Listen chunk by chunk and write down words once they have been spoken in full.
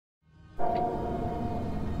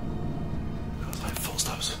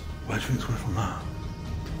Where do you think it's coming from that?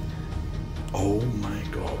 Oh my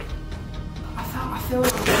god. I feel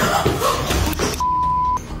like...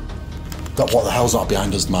 That, what the hell's that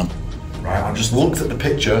behind us, man? Right, I've just looked at the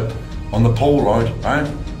picture on the Polaroid, right?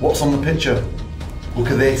 What's on the picture? Look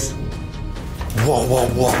at this. What,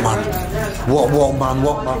 man? What, man?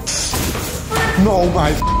 No,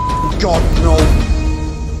 my God, no.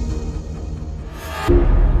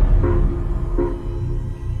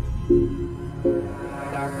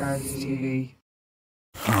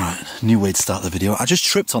 Alright, new way to start the video. I just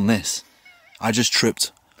tripped on this. I just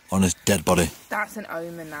tripped on a dead body. That's an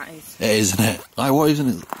omen, that is. It is, isn't it? Like, what isn't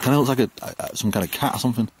it? Kind of looks like some kind of cat or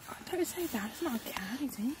something. Don't say that, it's not a cat,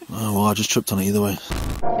 is it? Oh, well, I just tripped on it either way.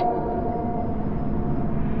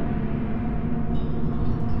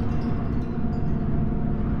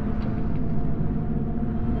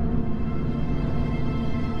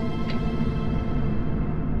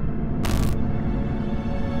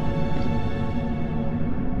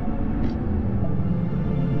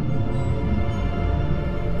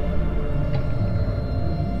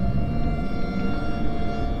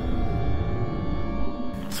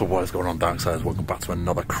 So what is going on, Darksiders? Welcome back to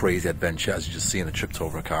another crazy adventure. As you just seen, I tripped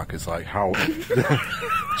over a carcass. Like, how? Do you know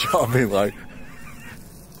what I mean? Like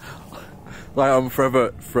I'm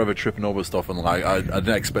forever tripping over stuff, and like I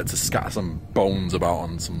didn't expect to scatter some bones about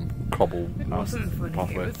on some cobble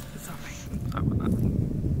pathway.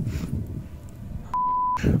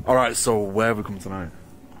 All right, so where have we come tonight?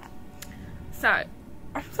 So,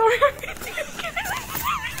 I'm sorry.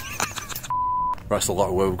 Right, so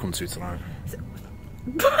like, where have we come to tonight?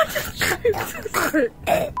 What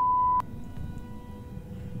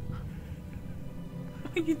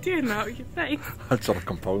are you doing that with your face? I'm trying to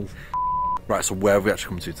compose. Right, so where have we actually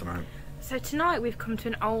come to tonight? So tonight we've come to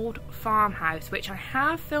an old farmhouse, which I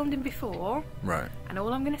have filmed in before. Right. And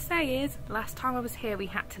all I'm going to say is, last time I was here we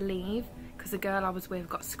had to leave because the girl I was with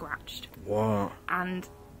got scratched. What? And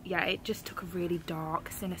yeah, it just took a really dark,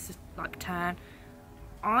 sinister turn.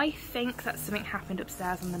 I think that something happened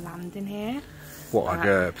upstairs on the landing here. What, like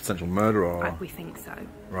a potential murder or? We think so.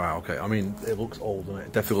 Right, okay. I mean, it looks old, doesn't it?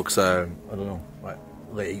 It definitely looks, I don't know, like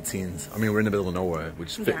late 18s. I mean, we're in the middle of nowhere,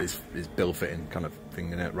 which fit this bill fitting kind of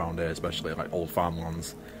thing in it around here, especially like old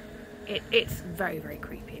farmlands. It's very, very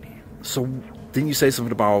creepy in here. So, didn't you say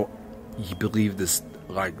something about you believe this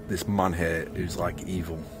man here who's like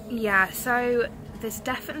evil? Yeah, so there's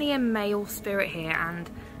definitely a male spirit here, and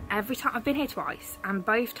every time, I've been here twice, and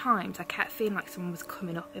both times I kept feeling like someone was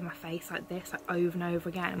coming up in my face like this, like over and over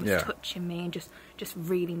again, and was touching me and just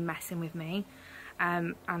really messing with me.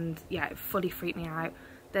 And yeah, it fully freaked me out.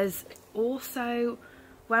 There's also,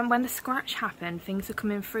 when the scratch happened, things were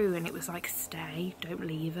coming through and it was like, stay, don't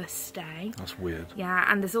leave us, stay. That's weird. Yeah,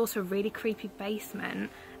 and there's also a really creepy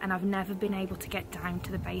basement, and I've never been able to get down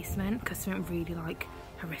to the basement because something really like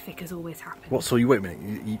horrific has always happened. What? So you wait a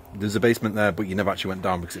minute. There's a basement there, but you never actually went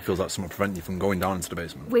down because it feels like something prevented you from going down into the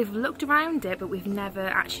basement. We've looked around it, but we've never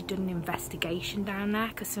actually done an investigation down there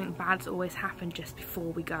because something bad's always happened just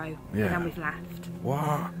before we go, and then we've left. What?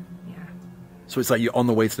 Yeah. So it's like you're on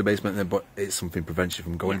the way to the basement then, but it's something prevents you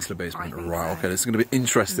from going to the basement. Right, okay, this is going to be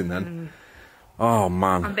interesting then. Oh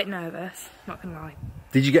man. I'm a bit nervous, not gonna lie.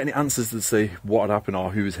 Did you get any answers to say what had happened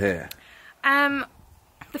or who was here?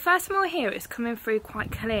 The first time I hear it, it's coming through quite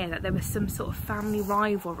clear that there was some sort of family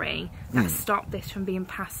rivalry that stopped this from being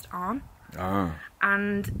passed on.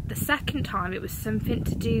 And the second time it was something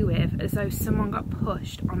to do with as though someone got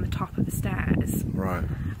pushed on the top of the stairs. Right.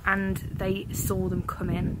 And they saw them come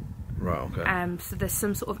in. Right, okay. So there's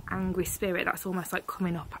some sort of angry spirit that's almost like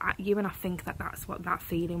coming up at you, and I think that that's what that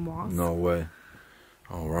feeling was. No way.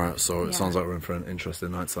 All right, so it sounds like we're in for an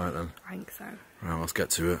interesting night's night then. I think so. Right, let's get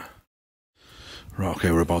to it. Right,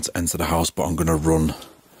 okay, we're about to enter the house, but I'm going to run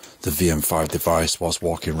the VM5 device whilst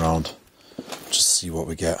walking around. Just see what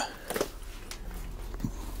we get.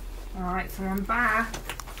 Alright, so I'm back.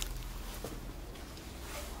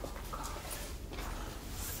 Oh god.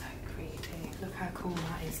 So creepy. Look how cool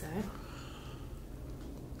that is though.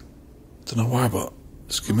 Don't know why, but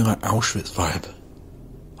it's giving me like Auschwitz vibe.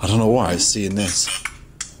 I don't know why, seeing this.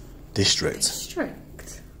 District.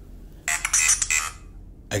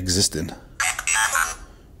 Existing.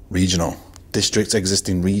 Regional. District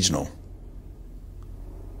existing regional.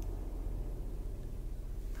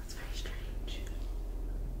 That's very strange.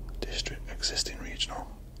 District existing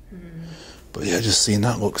regional. But yeah, just seeing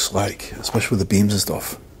that looks like, especially with the beams and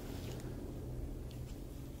stuff.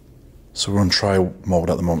 So we're on try mode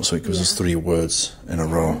at the moment, so it gives us 3 words in a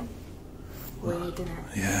row. Weird, isn't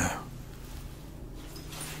it? Yeah.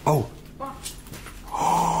 Oh! What?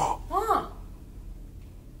 Oh! What?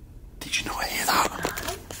 Did you not hear that?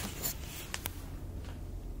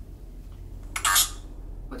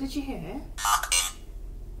 did you hear?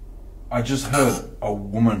 I just heard a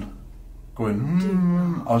woman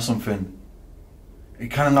going or something. It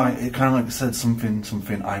kind of like said something.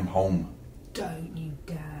 I'm home. Don't you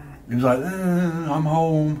dare. It was like I'm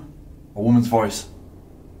home. A woman's voice.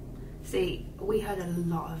 See, we heard a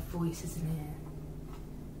lot of voices in here.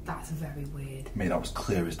 That's very weird. Mate, that was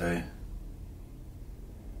clear as day.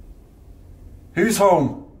 Who's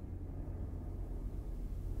home?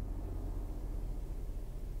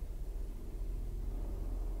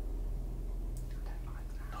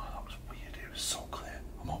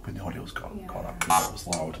 The audio's got that. That was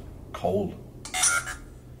loud. Cold.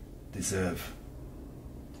 Deserve.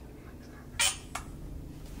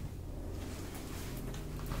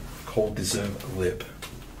 Cold deserve lip.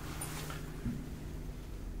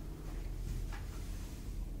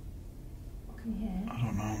 What can you hear? I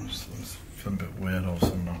don't know. It's feeling a bit weird or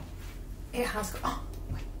something now. It has got. Oh,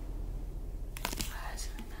 wait. I heard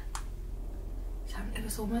something then. It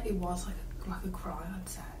was almost. It was like a cry, I'd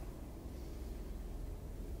say.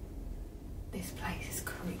 This place is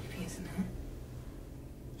creepy, isn't it?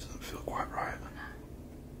 Doesn't feel quite right. No.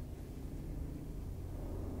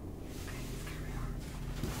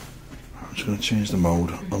 I'm just going to change the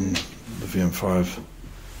mode on the VM5.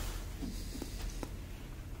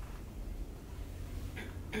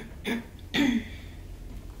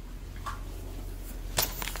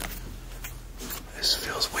 This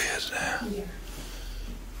feels weird now. Yeah.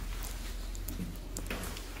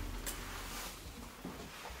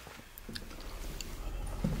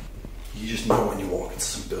 You just know when you walk into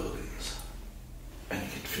some buildings and you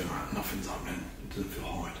can feel like nothing's happening. It doesn't feel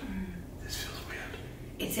hard. This feels weird.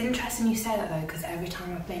 It's interesting you say that though, because every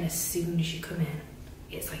time I've been, as soon as you come in,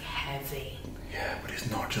 it's like heavy. Yeah, but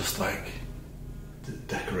it's not just like the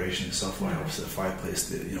decoration itself. Like obviously the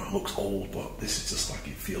fireplace, it looks old, but this is just like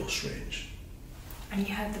it feels strange. And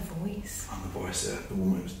you heard the voice. And the voice, yeah, the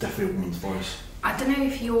woman. It was definitely a woman's voice. I don't know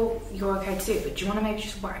if you're okay to do it, but do you want to maybe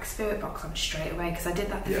just whack spirit box on straight away? Because I did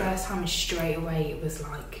that the first time, and straight away it was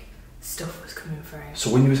like stuff was coming through. So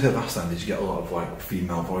when you was here last time, did you get a lot of like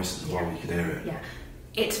female voices as well? You could hear it. Yeah,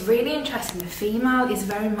 it's really interesting. The female is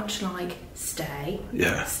very much like stay,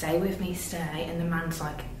 stay with me, stay, and the man's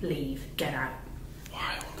like leave, get out.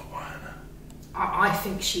 Why? I wonder why. I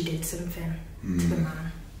think she did something to the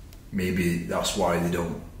man. Maybe that's why they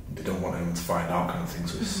don't want anyone to find out, kind of thing.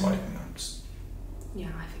 So it's like yeah,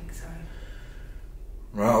 I think so.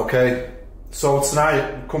 Right, okay. So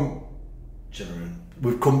tonight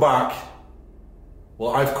we've come back.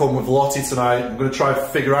 Well, I've come with Lottie tonight. I'm going to try to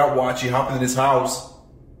figure out what actually happened in his house.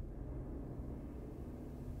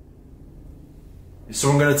 Is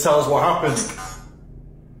someone going to tell us what happened?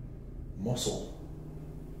 Muscle.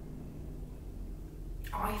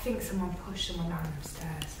 I think someone pushed someone down the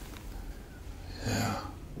stairs. Yeah.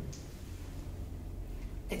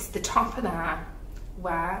 It's the top of there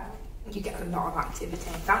where you get a lot of activity.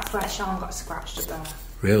 That's where Sean got scratched up there.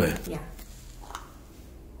 Really? Yeah.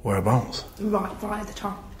 Whereabouts? Right at the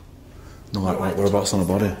top. No, like whereabouts on her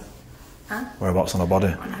body? Huh? Whereabouts on her body?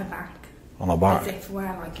 On her back. On her back? As if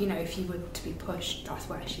where, like, if you were to be pushed, that's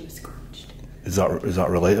where she was scratched. Is that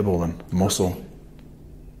relatable then? The muscle?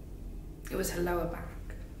 It was her lower back.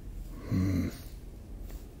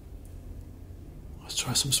 Let's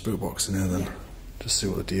try some spook box in here then. Yeah. Just see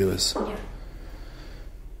what the deal is. Yeah.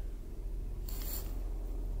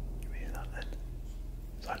 You hear that then?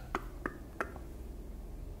 It's like... There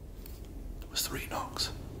was 3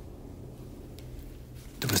 knocks.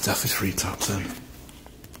 There was definitely 3 taps in.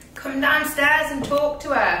 Come downstairs and talk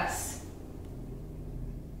to us.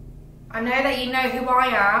 I know that you know who I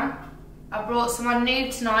am. I brought someone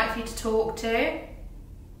new tonight for you to talk to. Did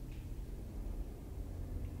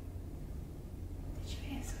you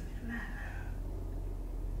hear something there?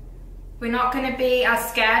 We're not going to be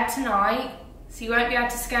as scared tonight, so you won't be able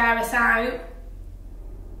to scare us out.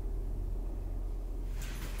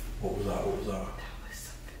 What was that? What was that? There was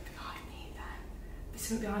something behind me there. There's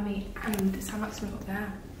something behind me, and it sounded like something up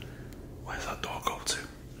there. Where's that door go to?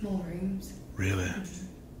 More rooms. Really?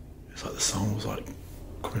 It's like the sound was like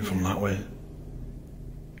coming from that way.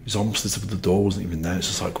 It was almost as if the door wasn't even there, it's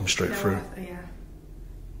just like come straight through. Yeah.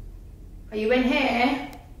 Are you in here?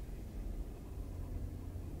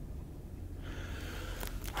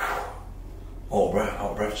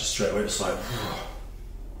 Out of breath, just straight away, it's like...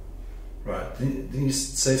 Right, didn't you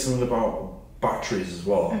say something about batteries as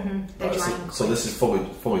well? Right, so this is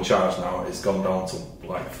fully charged now. It's gone down to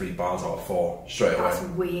like 3 bars out of 4 straight away. That's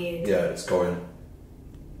weird. Yeah, it's going.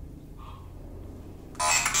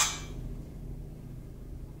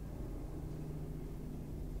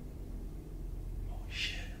 Oh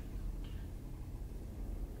shit!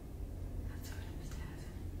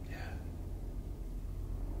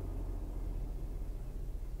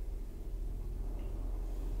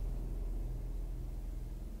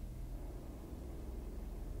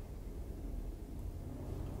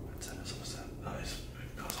 That is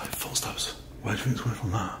like footsteps. Where do you think it's coming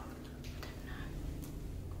from that?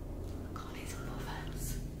 God, it's above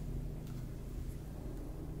us.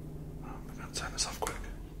 I'm going to turn this off quick.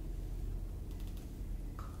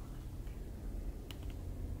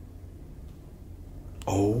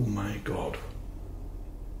 Oh my God.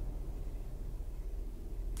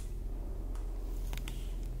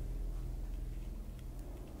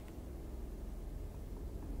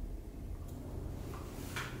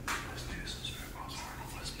 Let's do some spirit box.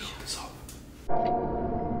 Let's build this up.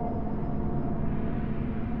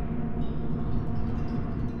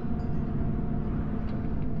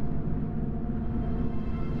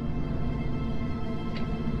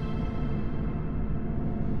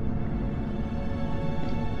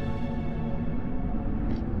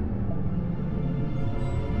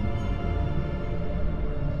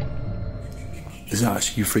 Is it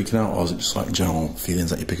actually you freaking out, or is it just like general feelings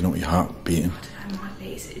that you're picking up with your heart beating? I don't know, it might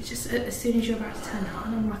be. It's just as soon as you're about to turn it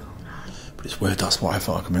on, I'm like, oh no. But it's weird, that's what I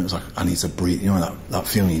felt like. I mean, it was like, I need to breathe, you know, that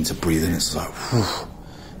feeling you need to breathe in, it's like, whew.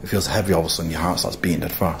 It feels heavy all of a sudden, your heart starts beating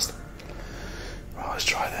dead fast. Right, let's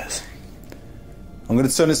try this. I'm going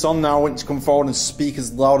to turn this on now. I want you to come forward and speak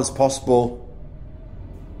as loud as possible.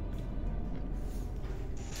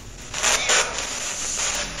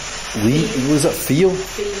 What does that feel?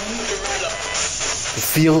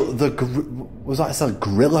 Feel the, was that, it's a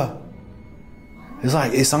gorilla? It's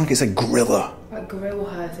like, it sounded like it's a gorilla. Like gorilla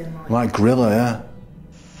herding, like. Like gorilla, yeah.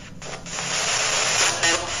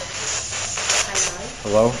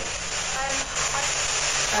 Hello?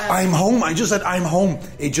 I'm home. I just said I'm home.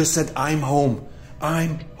 It just said I'm home.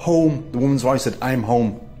 I'm home. The woman's voice said I'm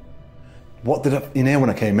home. What did you hear when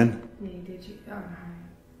I came in? Yeah, did you? I don't know.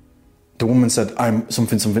 The woman said I'm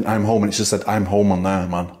something, I'm home, and it just said I'm home on there,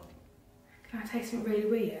 man. Can I tell you something really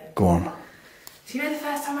weird? Go on. So you know the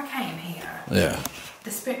first time I came here? Yeah.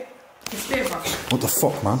 The spirit box. What the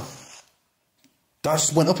fuck, man? That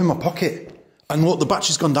just went up in my pocket. And look, the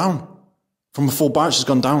battery's gone down. From a full battery, it's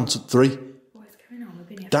gone down to 3. What's going on? We've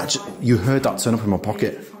been here That you heard that turn up in my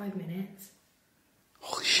pocket. For 5 minutes.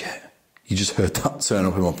 Holy shit. You just heard that turn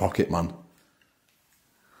up in my pocket, man. Oh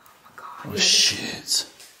my God. Oh yeah, shit.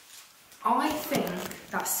 I think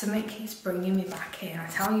that something keeps bringing me back here, and I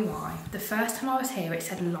tell you why. The first time I was here, it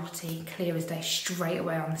said Lottie, clear as day, straight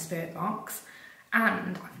away on the spirit box.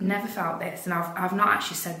 And I've never felt this, and I've not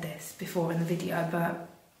actually said this before in the video, but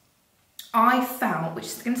I felt, which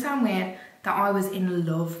is going to sound weird, that I was in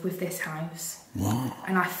love with this house. What?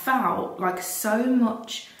 And I felt like so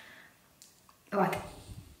much, like...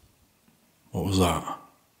 What was that?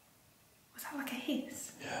 Was that like a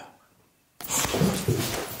hiss? Yeah.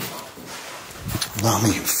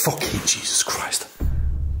 Mommy, fucking Jesus Christ.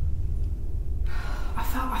 I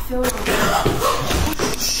feel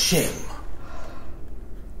like... Shit.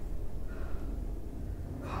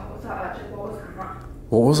 What was that actually? What was that?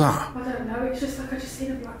 What was that? I don't know, it's just like I just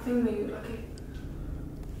seen a black thing move, like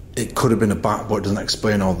It could have been a bat, but it doesn't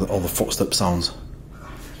explain all the footstep sounds.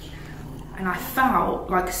 And I felt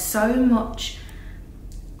like so much,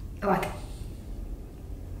 like...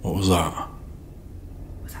 What was that?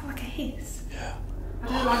 Was that like a hiss? Yeah. I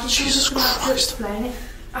don't know, I just Jesus Christ. explain it.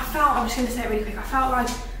 I felt, I'm just going to say it really quick, I felt like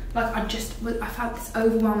I felt this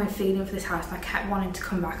overwhelming feeling for this house, and I kept wanting to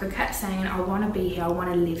come back. I kept saying, I want to be here, I want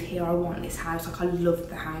to live here, I want this house, like I loved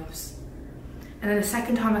the house. And then the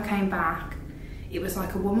second time I came back, it was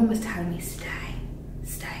like a woman was telling me, stay,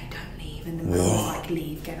 don't leave. And the man was like,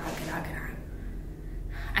 leave, get out.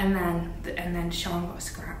 And then Sean got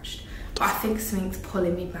scratched. But I think something's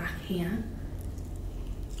pulling me back here.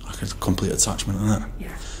 Like a complete attachment, isn't it?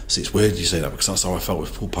 Yeah. See, it's weird you say that, because that's how I felt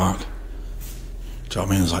with Pool Park. Do you know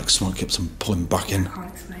what I mean? It's like someone keeps them pulling back in. I can't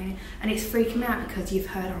explain it. And it's freaking me out because you've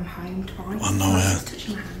heard I'm home twice. I know, yeah. Just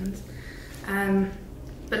touching my hands.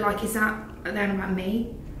 But like, is that then about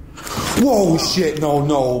me? Whoa, shit,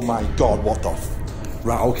 no, my God, what the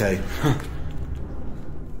Right, okay.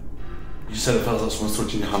 You said it felt like someone's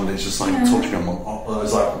touching your hand, it's just like touching them,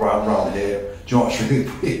 it's like right around here. Do you know what's really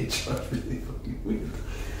weird? Really fucking weird.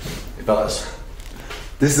 It felt like...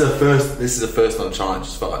 This is the first time I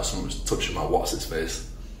just felt like someone was touching my what's-its face.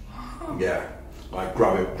 Yeah, like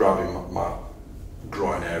grabbing my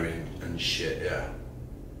groin area and shit, yeah.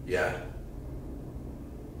 Yeah.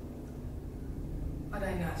 I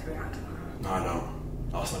don't know how to react to that. No, I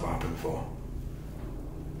don't. That's never happened before.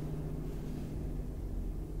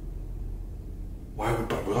 Why are we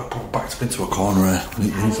back? We're like probably backed up into a corner here. We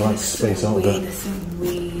need to like space out a bit. There's something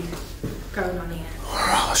weird going on here.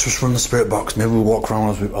 Alright, let's just run the spirit box. Maybe we'll walk around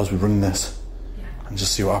as we run this. Yeah. And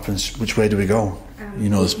just see what happens. Which way do we go? You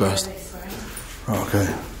know this best. This way. Right, okay.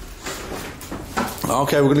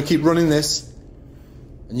 Okay, we're going to keep running this.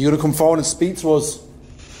 And you're going to come forward and speak to us.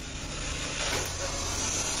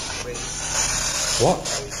 What?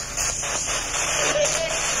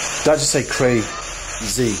 Did I just say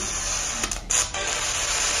crazy?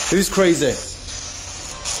 Who's crazy?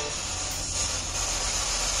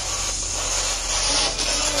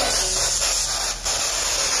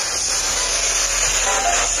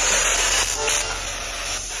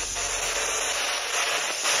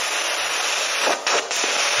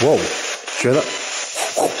 Whoa, hear that?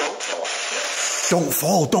 Don't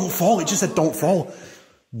fall, don't fall. It just said don't fall.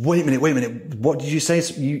 Wait a minute. What did you say?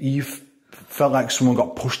 You felt like someone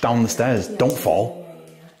got pushed down the stairs. Yeah, don't fall.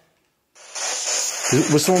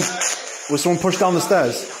 Yeah. Was someone pushed down the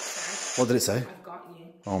stairs? What did it say? I've got you.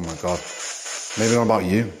 Oh my God. Maybe not about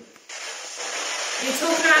you. You're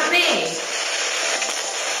talking about me?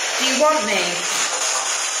 Do you want me?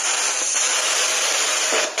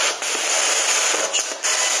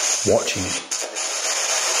 Watching.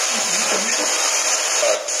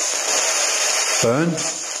 Burn?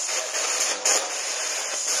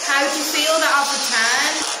 How do you feel that I've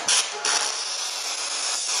returned?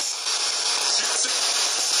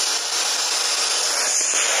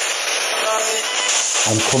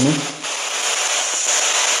 I'm coming.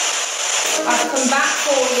 I've come back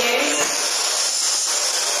for you.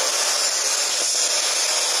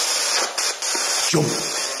 you. Jump.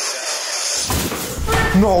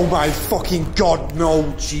 No, my fucking God,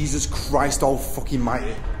 no. Jesus Christ, all fucking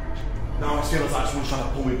mighty. Now it feels like someone's trying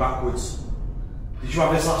to pull me backwards. Did you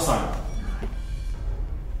have this last time?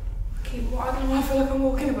 Okay, well, I don't know, I feel like I'm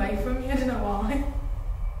walking away from you, I don't know why.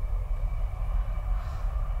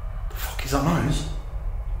 The fuck is that noise?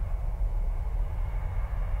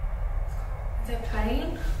 Is it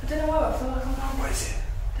playing? I don't know why, I feel like I'm going. What is it?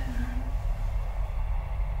 I don't know.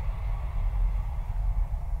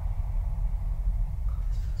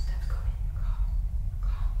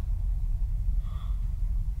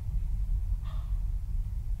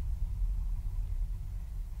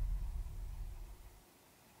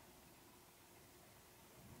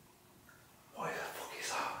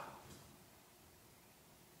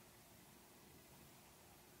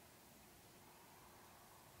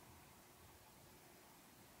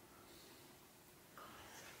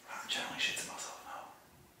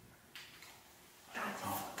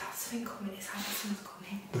 Coming, it's how someone's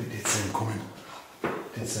coming. But it did say him coming.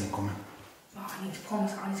 It did say him coming. Oh, I need to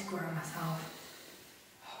promise, I need to ground myself.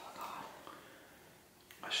 Oh my God.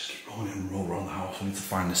 I just keep rolling and roll around the house. I need to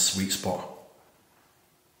find this sweet spot.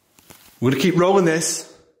 We're going to keep rolling this.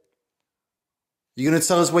 You're going to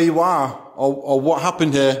tell us where you are or what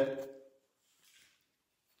happened here.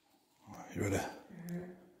 Right, you ready?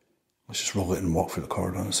 Mm-hmm. Let's just roll it and walk through the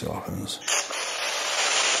corridor and see what happens.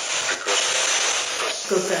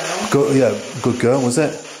 Good girl. Good girl, was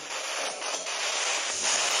it?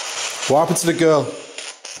 What happened to the girl?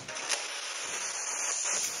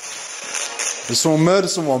 Did someone murder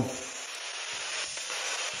someone?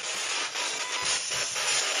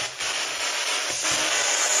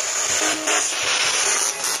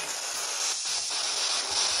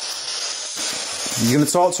 You gonna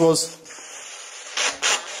talk to us?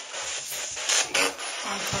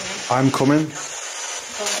 I'm coming.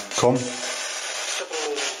 Come.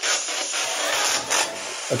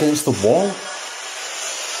 Against the wall?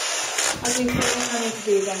 I think what I need to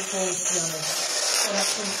do against the wall, to be honest. When that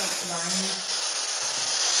comes back to mind.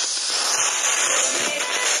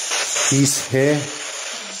 He's here.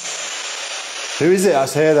 Who is it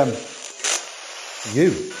that's here then?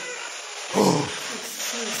 You.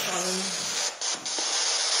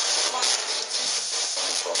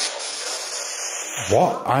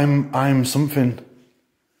 What? I'm something.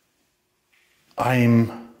 I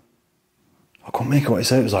couldn't make it what he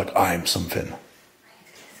said. It was like, I'm something.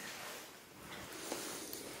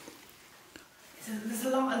 There's a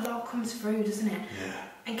lot comes through, doesn't it? Yeah.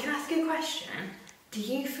 And can I ask you a question? Do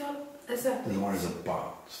you feel as though... The one is a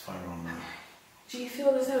bat. It's fine on there. Do you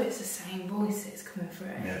feel as though it's the same voice that's coming through?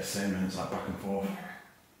 Yeah, it's the same and it's like back and forth.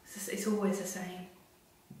 Yeah. It's always the same.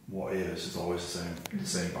 What is always the same. The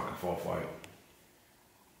same back and forth fight.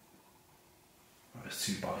 Oh, there's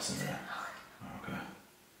two bats in there. Okay.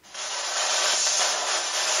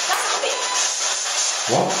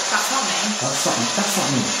 What? That's not me. That's not me. That's not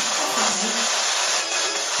me.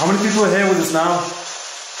 How many people are here with us now?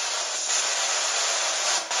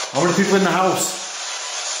 How many people in the house?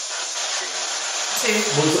 2.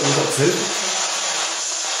 Was that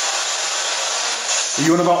 2? Are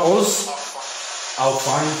you on about us? Our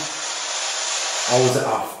fine. Or was it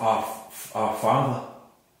our father? Our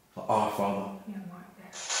father. Yeah, might be.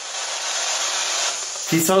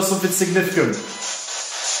 Can you tell us something significant?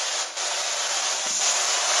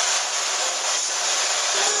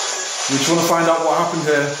 We just want to find out what happened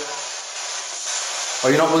here.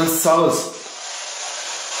 Are you not willing to tell us?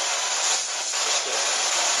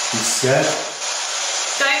 You scared?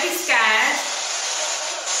 Don't be scared.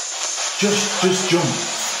 Just jump.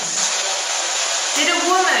 Did a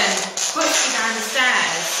woman push you down the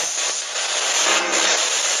stairs?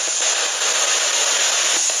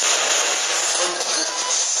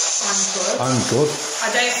 I'm good.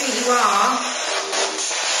 I don't think you are.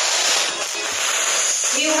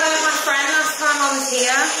 You heard my friend last time I was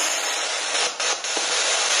here?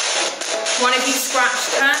 One of you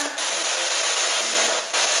scratched her?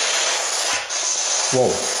 Whoa,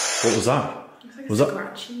 what was that? It's like was a that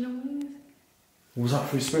scratching noise. What was that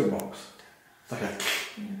for your spirit box? It's like a...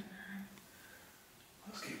 Yeah.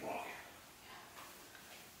 Let's keep walking.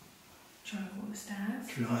 Trying to go up the stairs.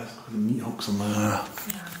 Do you realise the meat hooks on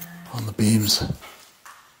on the beams?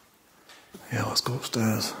 Yeah, let's go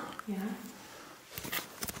upstairs. Yeah.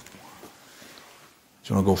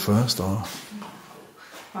 Do you want to go first or?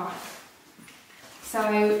 Right. So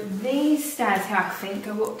these stairs here, I think,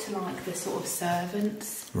 go up to like the sort of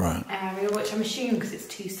servants' area, which I'm assuming because it's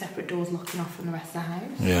two separate doors looking off from the rest of the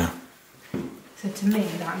house. Yeah. So to me,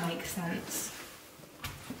 that makes sense.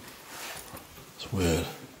 It's weird.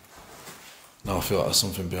 No, I feel like there's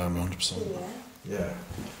something behind me 100%. Yeah. Yeah.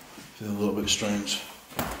 I feel a little bit strange.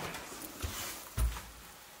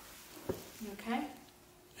 You okay?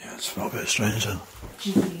 Yeah, it's felt a bit strange then.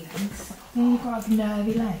 Nervy legs. You've got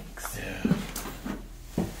nervy legs. Yeah.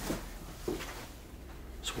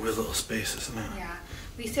 It's a weird little space, isn't it? Yeah.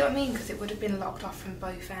 But you see what I mean? Because it would have been locked off from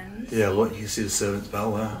both ends. Yeah, look, you can see the servant's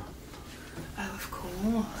bell there. Oh, of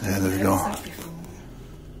course. Yeah, there we go. That before.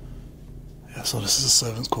 Yeah, so this is the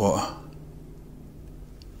servant's quarter.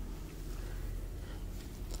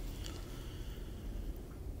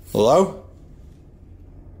 Hello?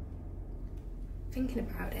 Thinking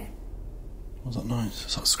about it. What's that noise?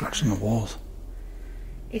 It's like scratching the walls.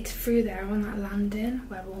 It's through there on that landing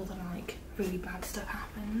where all the like really bad stuff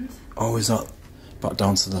happens. Oh, is that back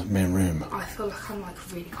down to the main room? I feel like I'm like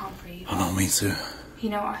really can't breathe. I know, me too. You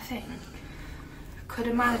know what I think? Could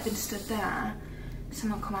a man have been stood there,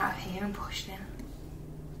 someone come out of here and pushed him?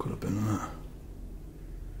 Could have been that.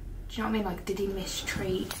 Do you know what I mean? Like, did he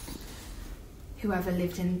mistreat whoever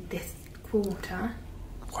lived in this quarter?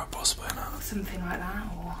 Quite possibly, no? Something like that,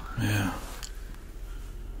 or... Yeah.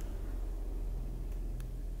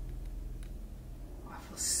 I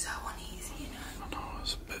feel so uneasy, you know? I know,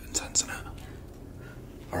 it's a bit intense, isn't it?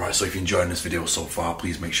 Alright, so if you're enjoying this video so far,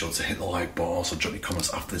 please make sure to hit the like button. Also drop your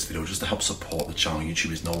comments after this video just to help support the channel.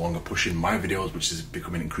 YouTube is no longer pushing my videos, which is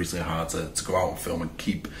becoming increasingly hard to go out and film and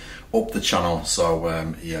keep up the channel. So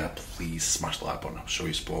yeah, please smash the like button, I'll show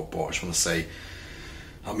you support. But I just want to say,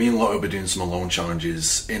 me and Lottie will be doing some alone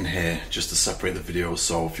challenges in here just to separate the videos.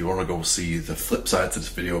 So if you want to go see the flip side to this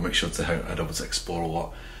video, make sure to head over to Explore a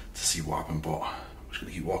Lot to see what happened. But I'm just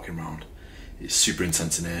going to keep walking around. It's super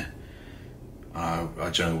intense in here. I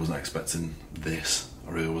generally wasn't expecting this.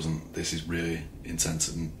 I really wasn't. This is really intense,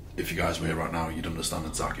 and if you guys were here right now, you'd understand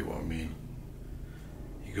exactly what I mean.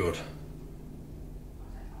 You good? I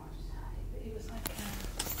don't know what to say, but it was like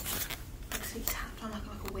he tapped on like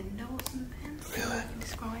a window or something. Really? I can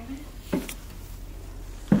describe it.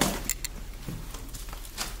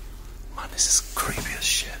 Man, this is creepy as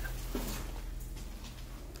shit.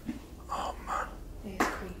 Oh man. It is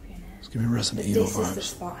creepy, isn't it? It's giving me Resident Evil vibes. This is the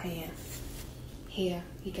spot here. Here,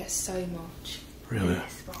 you get so much. Really? In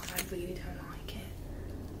this spot, I really don't like it.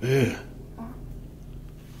 Yeah. What?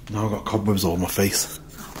 Now I've got cobwebs all over my face.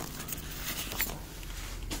 Oh.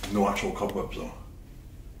 No actual cobwebs though.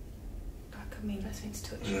 That could mean nothing to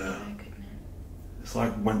touch Yeah. there, couldn't it? It's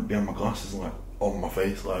like went behind my glasses and like on my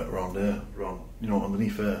face, like around here, around, you know,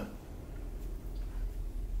 underneath here.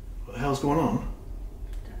 What the hell's going on?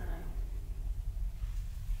 Don't know.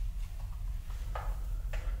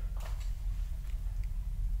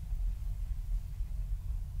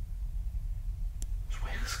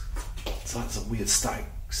 It's like it's a weird static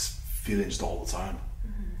feeling just all the time.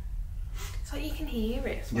 It's like you can hear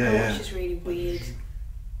it. It's Yeah. Which is really weird.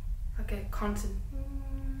 Like a constant.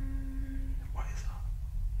 What is that?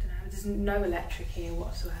 Don't know. There's no electric here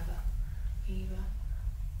whatsoever. Either.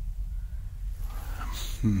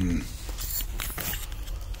 I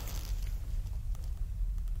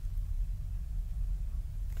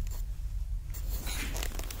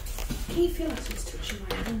keep feeling like it's touching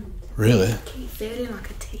my hand. Really? I keep feeling like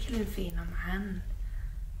a tickling feeling on my hand.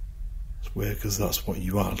 It's weird because that's what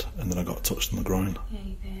you had, and then I got touched on the groin. Yeah,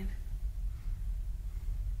 you did.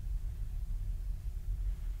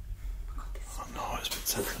 Oh my God, this Oh no, it's been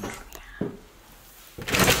tense, isn't it?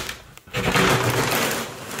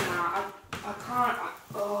 Nah,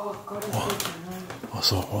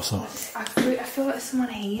 What's up? What's up? I feel like there's someone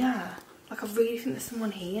here. Like, I really think there's someone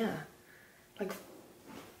here. Like...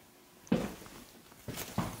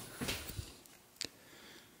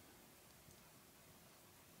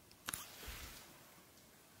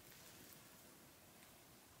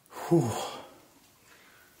 Whew.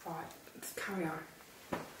 Right, let's carry on.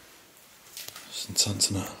 It's intense,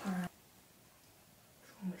 isn't it? Someone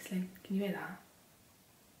whistling. Can you hear that?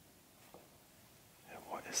 Yeah,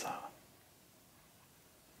 what is that?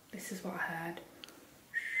 This is what I heard.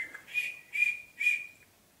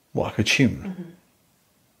 What, like a tune? Mm-hmm.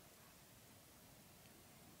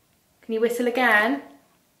 Can you whistle again?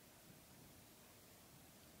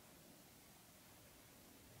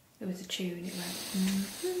 It was a tune, it went...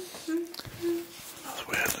 That's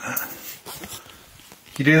weird, isn't it?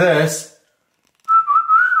 You do this?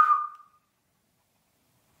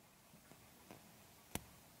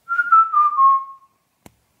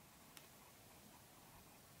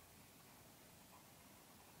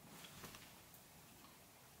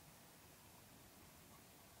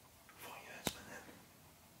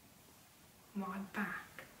 My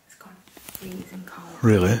back has gone freezing cold.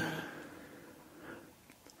 Really?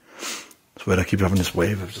 It's weird, I keep having this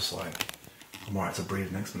wave of just like, I'm alright to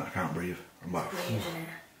breathe, next minute I can't breathe. I'm like,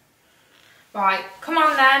 right, come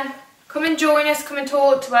on then. Come and join us, come and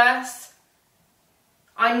talk to us.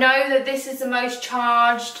 I know that this is the most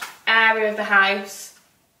charged area of the house.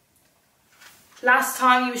 Last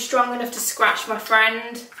time you were strong enough to scratch my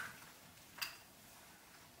friend.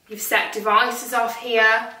 You've set devices off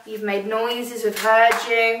here. You've made noises, we've heard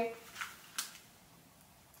you.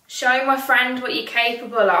 Show my friend what you're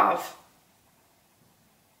capable of.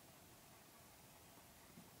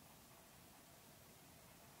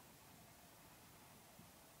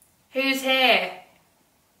 Who's here?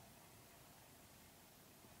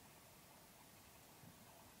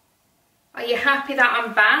 Are you happy that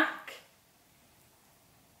I'm back?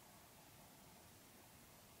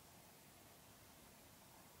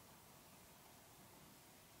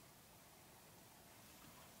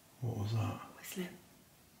 what was that? Whistling.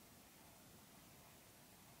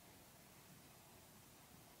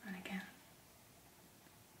 And again.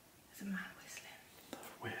 There's a man whistling. That's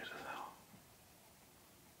weird as hell.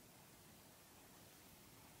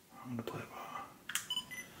 I'm gonna play it back.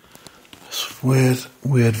 There's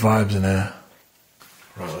weird vibes in here.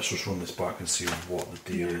 Right, let's just run this back and see what the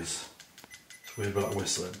deal is. It's weird about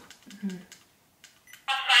whistling. Mm-hmm.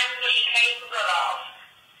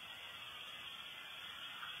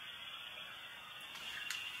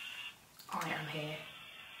 I am here.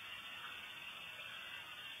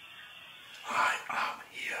 I am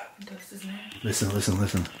here. It does, doesn't it? Listen, listen,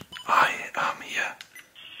 listen. I am here.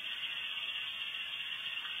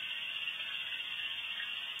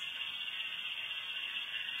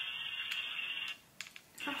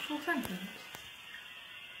 Is that a full sentence?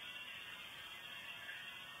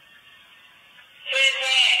 Who's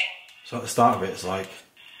here? So at the start of it, it's like...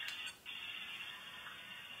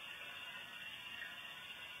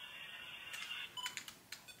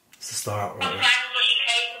 It's the start, right? Sometimes what you're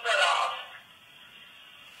capable of.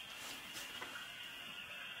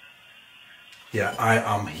 Yeah, I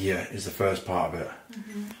am here is the first part of it.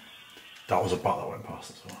 Mm-hmm. That was a bat that went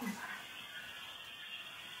past as well. Who's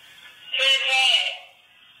here?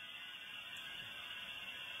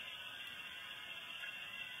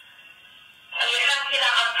 Are you happy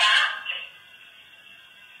that I'm back?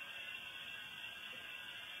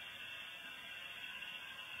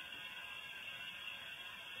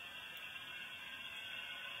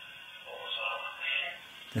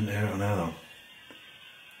 Didn't hear it on there though.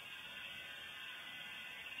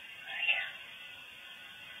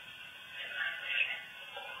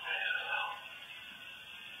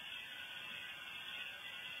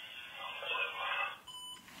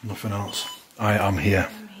 Nothing else. I am here.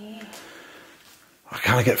 I'm here. I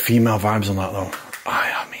kind of get female vibes on that though. I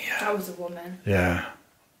am here. That was a woman. Yeah.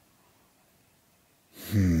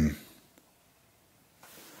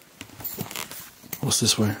 What's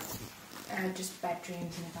this way? Just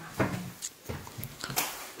bedrooms in the bathroom.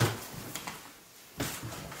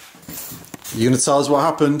 You gonna tell us what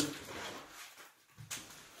happened?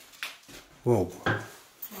 Whoa. What?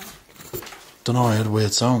 Don't know, I heard a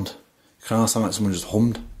weird sound. It kind of sounded like someone just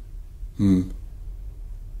hummed.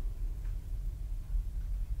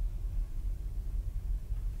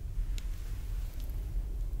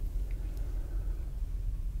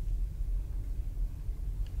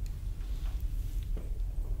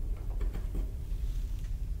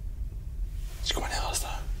 Just go in here, last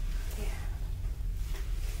time.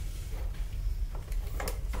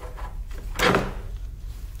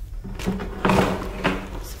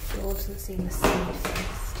 It's the floor of Hasn't seen the seed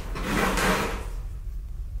first.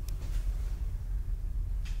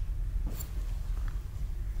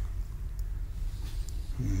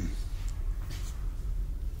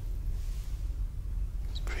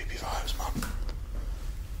 It's creepy vibes, man.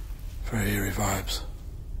 Very eerie vibes.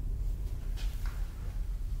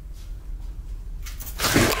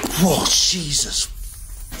 Whoa, Jesus.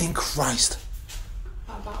 In Christ.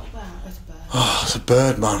 How about that? It's a bird. Oh, it's a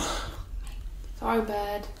bird, man. Sorry,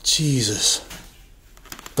 bird. Jesus.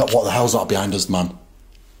 What the hell's that behind us, man?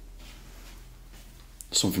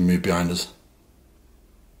 Something moved behind us.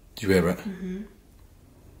 Did you hear it? Mm-hmm.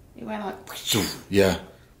 It went like... Yeah.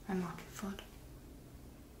 And like a thud.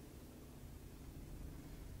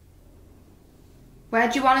 Where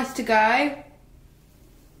do you want us to go?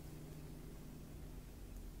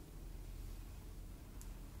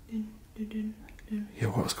 Yeah,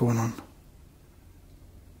 what's going on?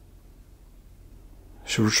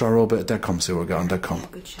 Should we try a little bit of DEADCOM, see what we got on DEADCOM? Yeah,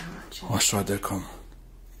 good shout, actually. Let's try DEADCOM.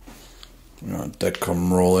 Right,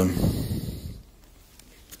 DEADCOM rolling.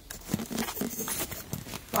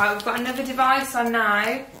 Right, we've got another device on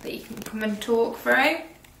now that you can come and talk through.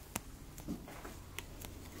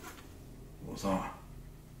 What's that?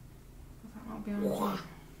 That might be on what?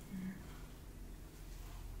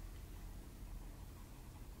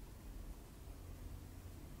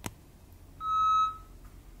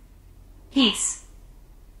 Peace.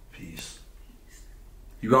 Peace.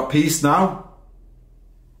 You got peace now?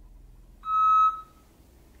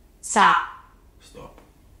 Stop. Stop.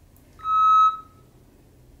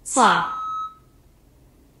 Slow.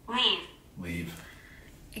 Leave. Leave.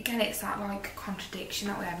 Again, it's that like contradiction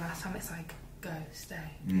that we had last time. It's like, go, stay.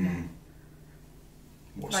 You know?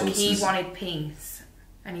 Like he wanted peace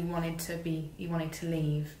and he wanted to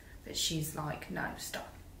leave, but she's like, no,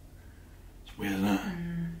 stop. It's weird, isn't it?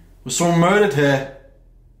 Was someone murdered here?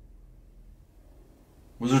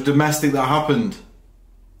 Was there a domestic that happened?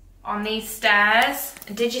 On these stairs.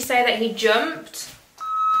 And did you say that he jumped?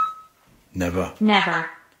 Never. Never.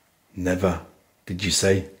 Never. Did you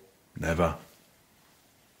say? Never.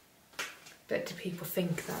 But do people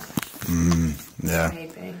think that? Yeah.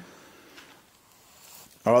 Maybe.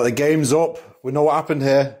 Alright, the game's up. We know what happened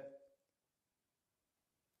here.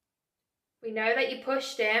 We know that you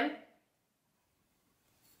pushed him.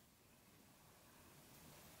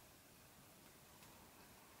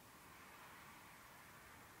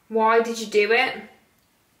 Why did you do it?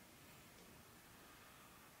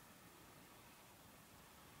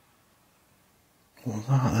 What was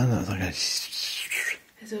that then? That was like a...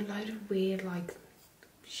 There's a load of weird, like,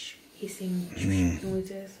 hissing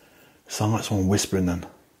noises. It sounded like someone whispering then.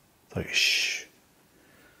 It's like, shh.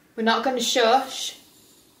 We're not going to shush.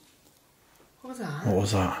 What was that? What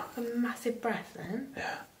was that? A massive breath then.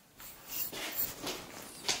 Yeah.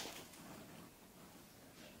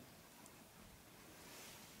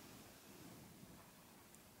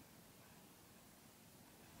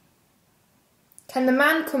 Can the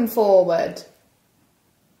man come forward?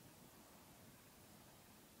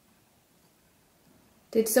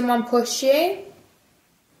 Did someone push you?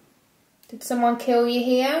 Did someone kill you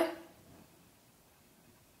here?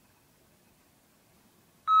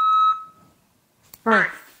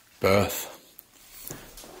 Birth?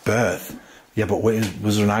 Yeah, but wait,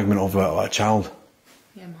 was there an argument over like, a child?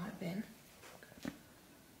 Yeah, might have been.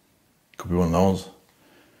 Could be one of those.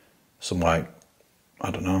 Some like,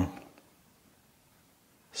 I don't know.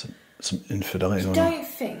 Some infidelity. You don't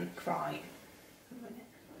think, right?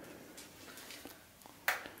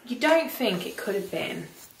 You don't think it could have been.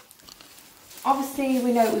 Obviously,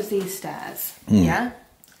 we know it was these stairs, yeah?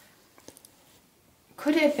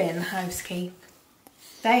 Could it have been the housekeeper?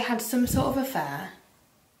 They had some sort of affair.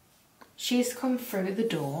 She's come through the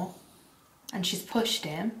door and she's pushed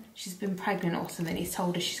him. She's been pregnant or something. He's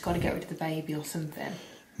told her she's got to get rid of the baby or something.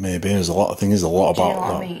 Maybe. There's a lot of things. There's a lot Do you know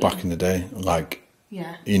about what that I mean? back in the day. Like,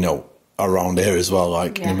 Yeah. you know, around here as well,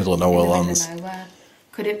 like in the middle of nowhere lands.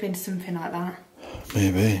 Could it have been something like that?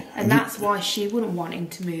 Maybe. And that's why she wouldn't want him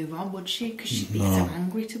to move on, would she? Because she'd be so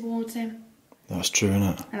angry towards him. That's true, isn't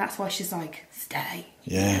it? And that's why she's like, stay.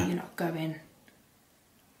 Yeah. You know, you're not going.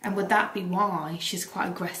 And would that be why she's quite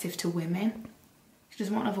aggressive to women? She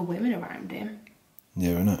doesn't want other women around him.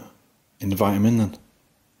 Yeah, innit? Invite him in then.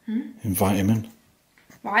 Invite him in.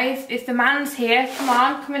 Right, if the man's here,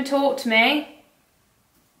 come and talk to me.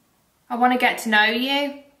 I want to get to know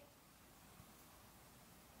you.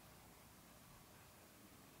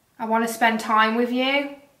 I want to spend time with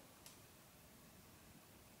you.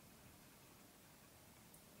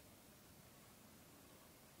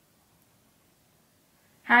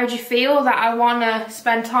 How do you feel that I want to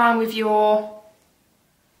spend time with your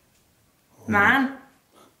Man.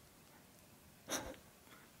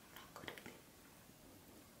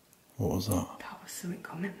 What was that? That was something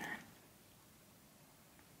coming then.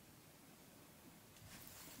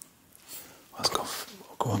 Let's go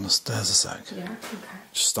on the stairs a sec. Yeah, okay.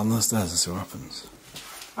 Just stand on the stairs and see what happens.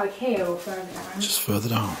 Like here or further down? Just further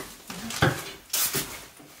down.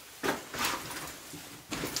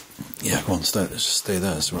 Yeah, go on, stay. Let's just stay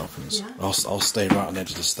there and see what happens. Yeah. I'll stay right on the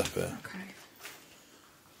edge of the step here. Okay.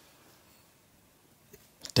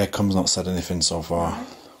 DEADCOM's not said anything so far. Right.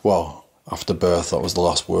 Well, after birth, that was the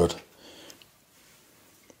last word.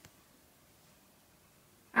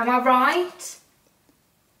 Am I right?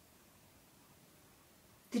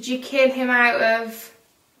 Did you kill him out of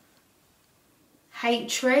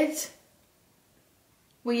hatred?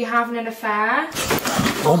 Were you having an affair?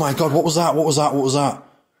 Oh my God, what was that? What was that? What was that?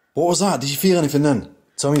 What was that? Did you feel anything then?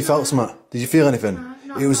 Tell me you felt something. Did you feel anything? No,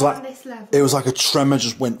 not it was on like this level. It was like a tremor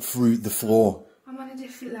just went through the floor. I'm on a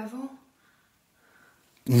different level.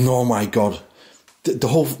 Oh my God. The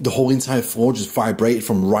whole entire floor just vibrated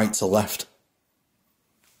from right to left.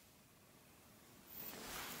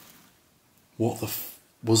 What the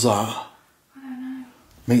was that? I don't know.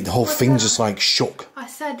 Mate, the whole thing just like shook. I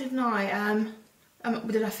said, didn't I?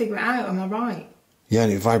 Did I figure it out? Am I right? Yeah,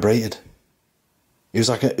 and it vibrated. It was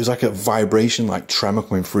like a vibration, like tremor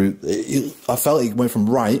coming through. I felt it went from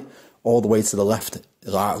right all the way to the left.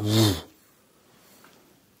 Like, woo.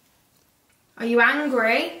 Are you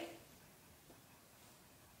angry?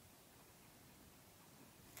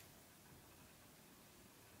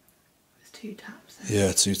 There's 2 taps there.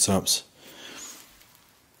 Yeah, 2 taps.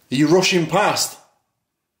 Are you rushing past?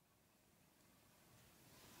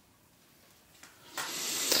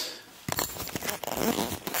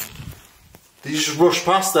 Did you just rush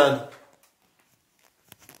past then?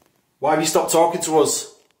 Why have you stopped talking to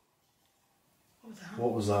us? What was that?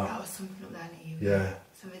 What was that? That was something up there near you. Yeah.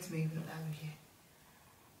 Something's moving up there with you.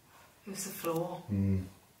 It was the floor.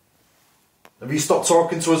 Have you stopped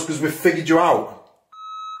talking to us because we've figured you out?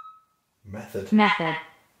 Method. Method.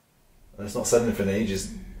 And it's not said anything in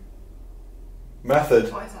ages.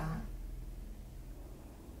 Method. What is that?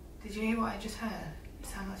 Did you hear what I just heard? It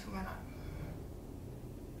sounded like something went like...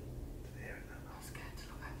 I'm scared to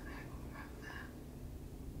look over there.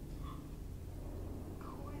 Oh,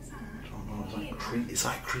 what is that? I don't know, it's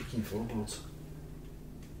like creaking floorboards.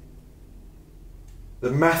 The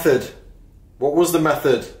method. What was the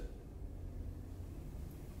method?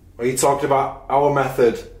 Are you talking about our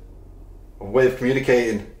method of way of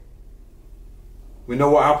communicating? We know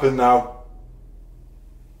what happened now.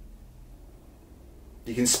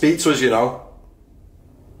 You can speak to us, you know.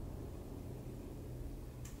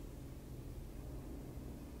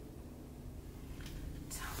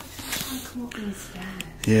 Come up these stairs.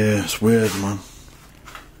 Yeah, it's weird, man.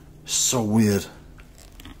 It's so weird.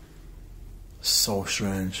 So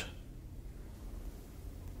strange.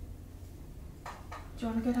 Do you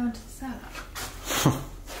want to go down to the cellar?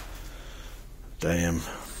 Damn.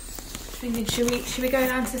 Thinking, should we go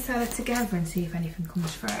down to the cellar together and see if anything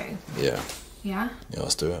comes through? Yeah. Yeah? Yeah,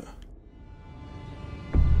 let's do it.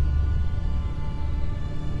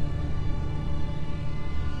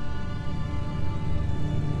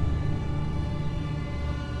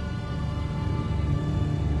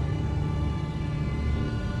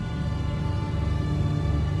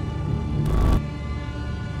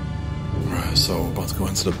 Right, so we're about to go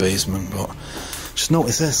into the basement, but just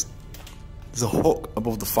notice this. There's a hook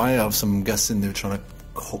above the fire. I'm guessing they were trying to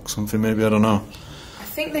cook something, maybe, I don't know.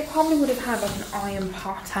 I think they probably would have had like an iron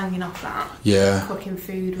pot hanging off that. Yeah. Cooking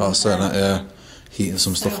food. Oh, certainly, yeah. Heating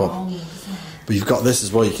some stuff up. Old, but you've got this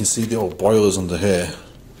as well. You can see the old boilers under here.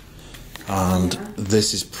 And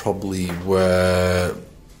this is probably where,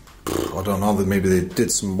 I don't know, maybe they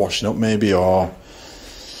did some washing up maybe, or...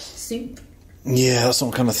 Soup? Yeah, that's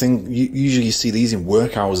some kind of thing. Usually you see these in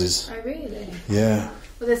workhouses. Oh, really? Yeah.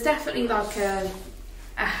 Well, there's definitely like a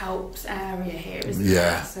helps area here, isn't there?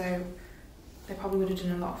 Yeah. So they probably would have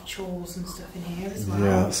done a lot of chores and stuff in here as well.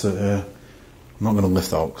 Yeah, that's it, yeah. I'm not going to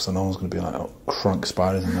lift out because I know there's going to be like crunk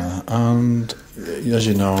spiders in there. And as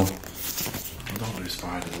you know, I don't do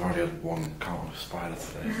spiders. I've already had 1 count of spider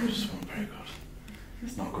today, which is not very good.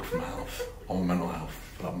 It's not good for my health, or my mental health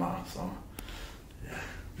for that matter. So, yeah,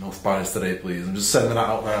 no spiders today, please. I'm just sending that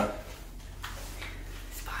out there.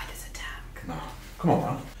 Spiders attack. No, come on,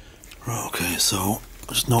 man. Right, okay, so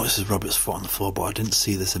I just noticed there's Robert's foot on the floor, but I didn't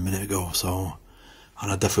see this a minute ago, so...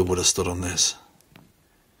 And I definitely would have stood on this.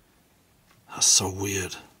 That's so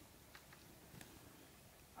weird.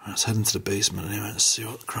 Right, let's head into the basement anyway and see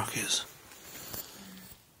what the crack is.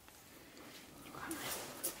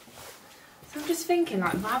 So I'm just thinking,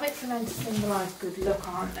 like, rabbits are meant to symbolise good luck,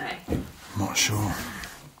 aren't they? I'm not sure.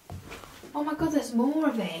 Oh my god, there's more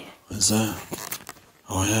of it. Is there?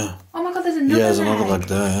 Oh yeah. Oh my god, there's another leg. Yeah, there's another leg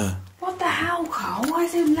there, yeah. What the hell, Carl? Why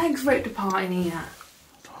is there legs ripped apart in here?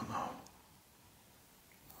 I don't know.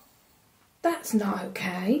 That's not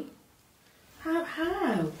okay. How?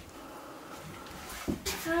 How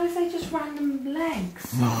is they just random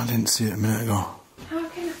legs? No, I didn't see it a minute ago. How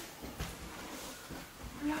can...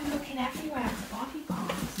 I'm like looking everywhere for body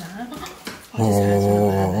parts now.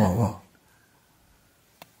 Whoa.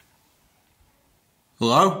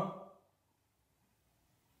 Hello?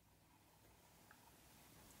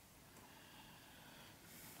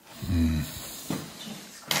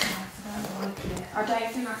 I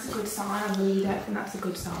don't think that's a good sign. I really don't think that's a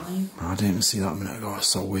good sign. I didn't even see that a minute ago. It's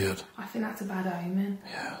so weird. I think that's a bad omen.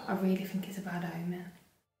 Yeah. I really think it's a bad omen.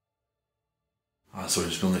 So we've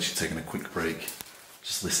just been literally taking a quick break,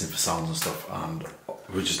 just listening for sounds and stuff, and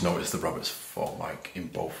we just noticed the rabbits fought like in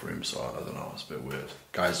both rooms, so I don't know, it's a bit weird.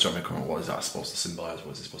 Guys, drop me a comment, what is that supposed to symbolise?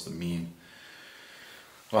 What is it supposed to mean?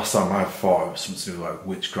 Last time I thought it was something to do with like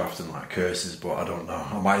witchcraft and like curses, but I don't know.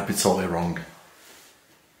 I might be totally wrong.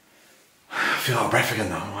 I feel out of breath again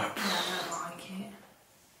now. I'm like, yeah, I don't like it.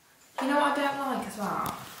 You know what I don't like as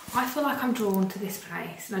well? I feel like I'm drawn to this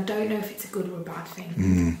place, and I don't know if it's a good or a bad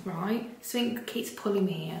thing, right? Something keeps pulling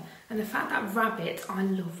me here, and the fact that rabbits, I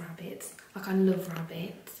love rabbits. Like, I love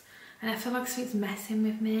rabbits, and I feel like something's messing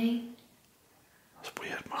with me. that's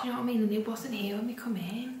weird, man. Do you know what I mean? And it wasn't here when we come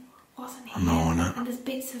in. It wasn't here. I know, innit? And there's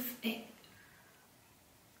bits of it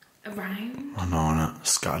around. I know, innit?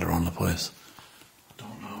 Scattered around the place. I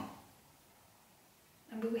don't know.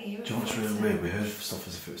 And we were here. Do you know what's really weird? We heard stuff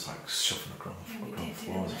as if it was like shuffling across the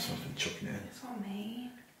floor, as if someone's been chucking it in. That's what I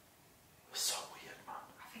mean. It's so weird, man.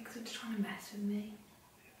 I think they're trying to mess with me.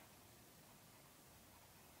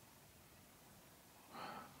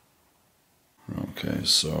 Okay,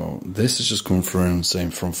 so this has just come through and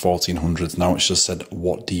saying from 1400s. Now it's just said,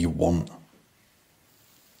 what do you want?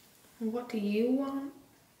 What do you want?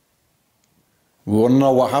 We want to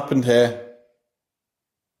know what happened here.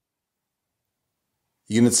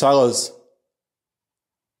 You gonna tell us?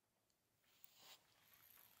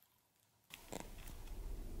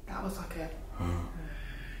 That was like a...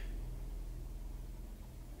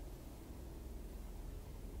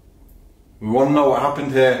 We want to know what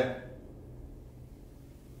happened here.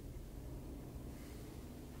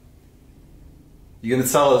 You gonna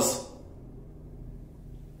tell us?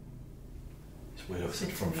 It's weird, it's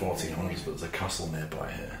from 1400s, but there's a castle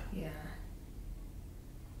nearby here. Yeah.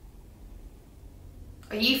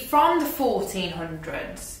 Are you from the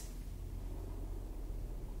 1400s?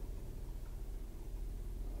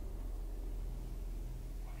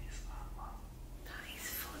 What is that, man? That is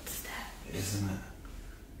footsteps. Isn't it?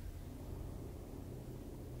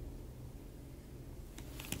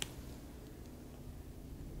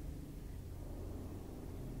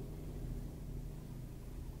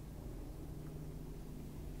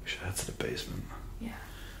 We should head to the basement. Yeah.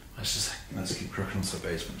 Let's keep cracking into the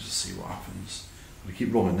basement just to see what happens. We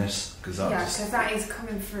keep rolling this because that Yeah, because that is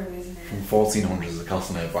coming through, isn't it? from 1400s, the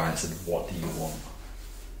castle nearby and said, "What do you want?"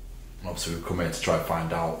 And obviously, we've come here to try and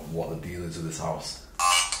find out what the deal is with this house.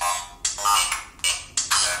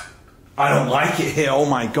 I don't like it here. Oh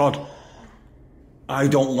my god, I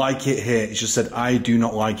don't like it here. It's just said, "I do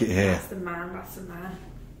not like it here." That's the man. That's the man.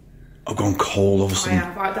 I've gone cold all of a I sudden.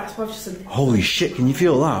 have. That's why I've just said. Holy shit! Can you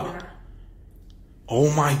feel that? Yeah.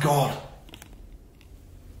 Oh my god.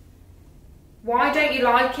 Why don't you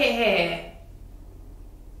like it here?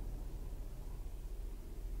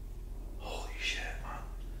 Holy shit, man.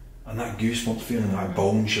 And that goosebumps feeling, like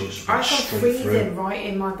bone chills just I went felt straight freezing through. right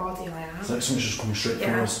in my body. I am. It's like something's just coming straight through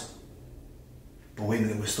Yeah. us. But wait a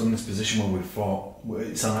minute, we're still in this position where we thought,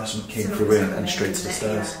 it sounded like something came Something through was it and straight to the isn't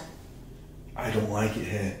it? stairs. I don't like it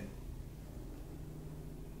here.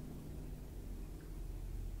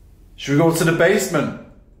 Should we go to the basement?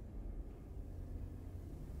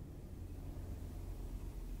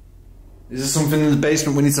 Is there something in the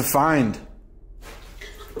basement we need to find?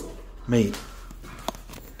 Mate.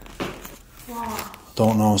 What?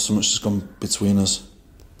 Don't know, so much has gone between us.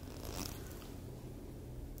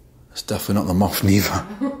 It's definitely not the moth neither.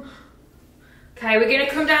 Okay, we're going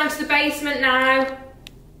to come down to the basement now.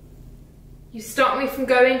 You stopped me from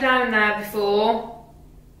going down there before.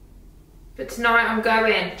 But tonight I'm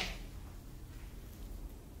going.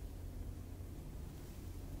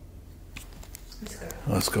 Let's go.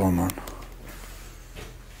 Let's go, man.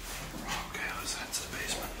 Okay, let's head to the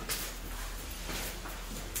basement.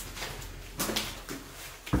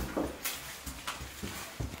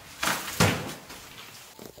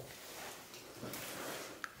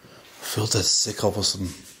 dead sick all of a sudden.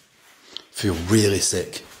 I feel really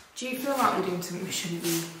sick. Do you feel like we're doing something we shouldn't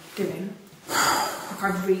be doing? Like,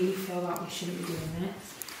 I really feel like we shouldn't be doing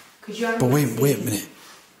this. But wait a minute.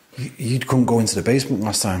 You couldn't go into the basement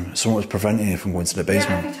last time. Someone was preventing you from going to the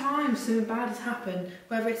basement. Yeah, every time something bad has happened,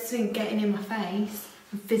 whether it's something getting in my face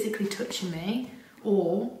and physically touching me,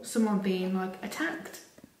 or someone being, like, attacked.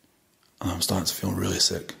 And I'm starting to feel really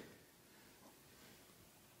sick.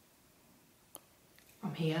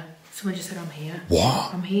 I'm here. Someone just said I'm here.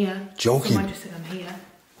 What? I'm here. Joking. Someone just said I'm here.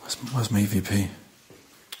 Where's my EVP?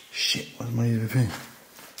 Shit, where's my EVP?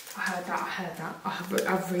 I heard that.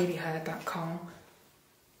 I've really heard that, Carl.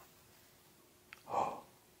 Oh.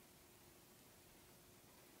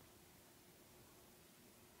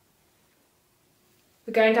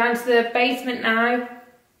 We're going down to the basement now.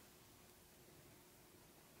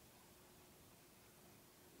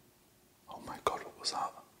 Oh my God, what was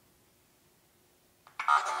that?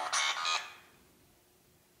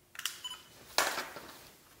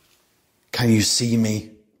 Can you see me?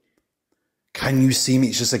 Can you see me?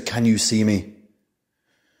 It's just said, can you see me?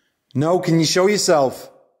 No, can you show yourself?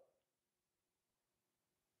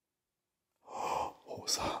 What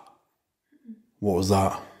was that? What was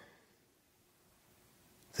that?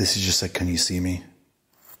 This is just said, can you see me?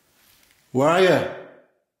 Where are you?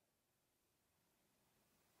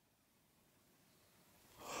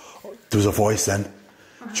 There was a voice then.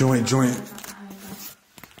 Do you know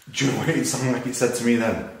what it sounded like it said to me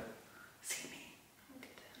then? See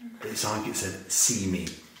me. It sounded like it said, see me.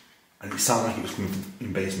 And it sounded like it was coming from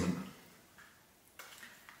in basement.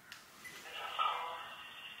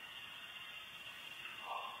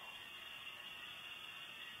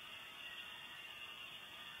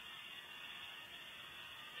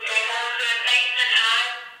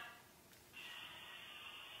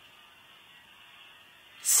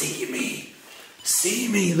 See me. See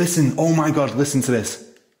me. Listen. Oh my God. Listen to this.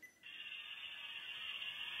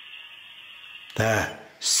 There.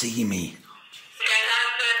 See me.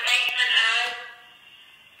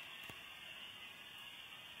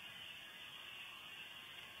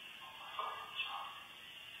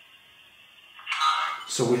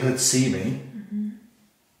 So we heard see me,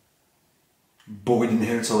 but we didn't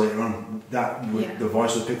hear it until later on. The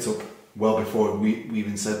voice was picked up well before we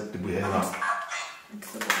even said, did we hear that?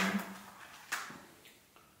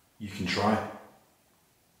 You can try.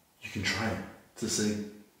 You can try to see.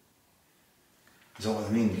 Is that what I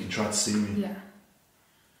mean? You can try to see me. Yeah.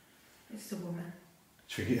 It's the woman.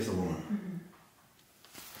 Do you think it is the woman?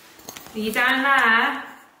 Are you down there?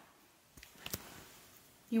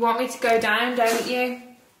 You want me to go down, don't you?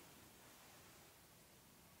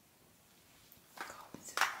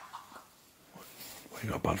 Well, you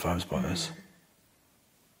got bad vibes about this.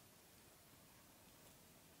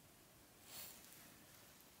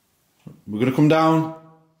 We're gonna come down.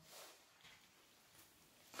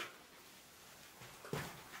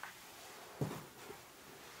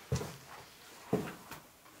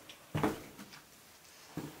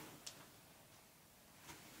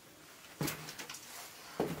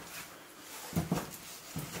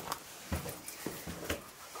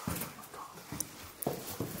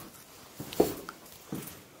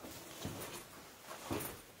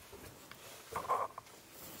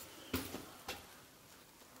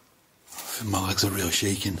 My legs are really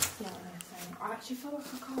shaking. Yeah, I actually feel like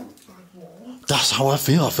I can't walk. That's how I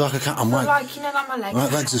feel. I feel like I can't. I'm like, you know, like my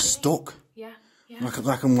legs are stuck. Yeah, yeah.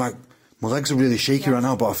 Like my legs are really shaky right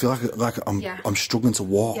now, but I feel like I'm struggling to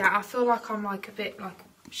walk. Yeah, I feel like I'm like a bit like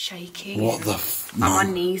shaky. What the my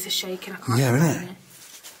knees are shaking. I can't. Yeah, innit?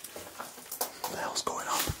 What the hell's going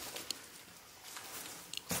on?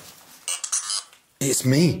 It's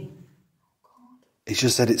me. It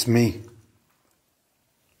just said it's me.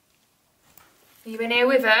 Are you in here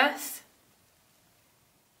with us?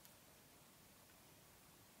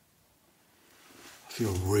 I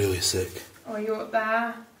feel really sick. Oh, are you up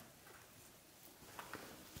there?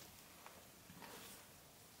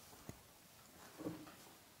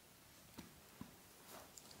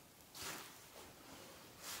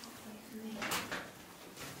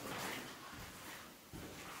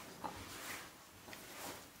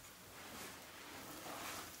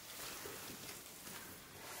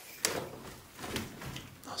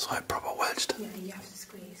 That's like proper wedged. Yeah, you have to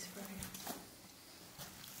squeeze through.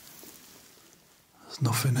 There's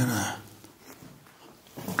nothing in there.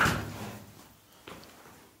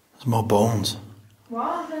 There's more bones.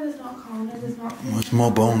 What? No, there's not, Colin. There's not. There's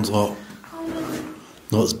more bones, look. Colin.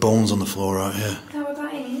 Look, there's bones on the floor right here. Is that what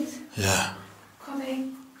that is? Yeah.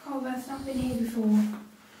 Colin, that's not been here before.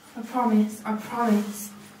 I promise.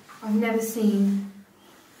 I've never seen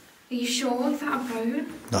Are you sure? Is that a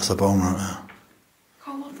bone? That's a bone right there.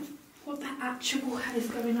 God, what the actual hell is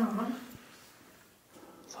going on?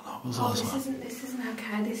 I don't know, what's that? This isn't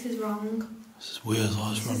okay, this is wrong. This is weird,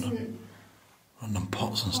 like random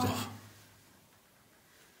pots and stuff.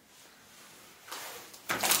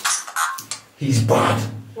 He's bad.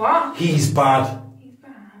 What? He's bad. He's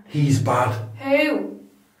bad. He's bad. Who?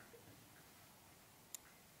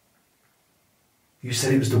 You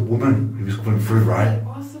said it was the woman who was coming through, right? It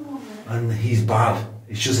was the woman. And he's bad.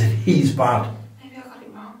 It's just that he's bad. Maybe I got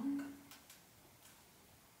it wrong.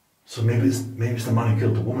 So maybe it's the man who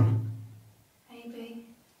killed the woman. Maybe.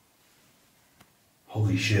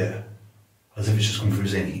 Holy shit. As if it's just coming through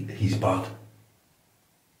saying he's bad.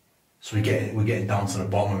 So we're getting down to the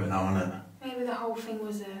bottom of it now, isn't it? Maybe the whole thing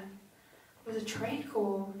was a trick,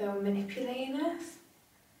 or they were manipulating us.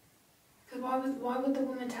 Because why would the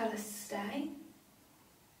woman tell us to stay?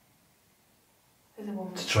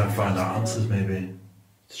 To try and find out answers, maybe.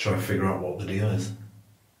 To try and figure out what the deal is.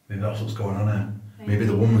 Maybe that's what's going on here. Maybe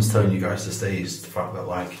the woman's telling you guys to stay is the fact that,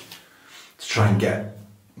 like, to try and get,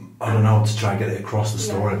 I don't know, to try and get it across the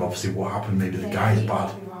story of obviously what happened. Maybe the guy's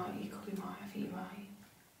bad. You could be right, I think you're right.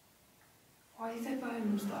 Why is there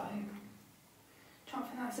bones though? I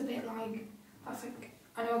think that's a bit like, that's like,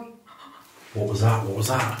 I know. What was that? What was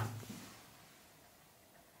that?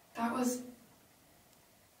 That was,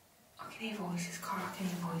 I can hear voices, Carl, I can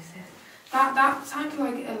hear voices. That sounded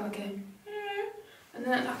like a, and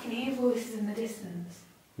then I can hear voices in the distance.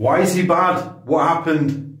 Why is he bad? What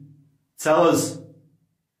happened? Tell us.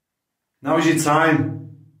 Now is your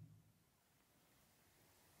time.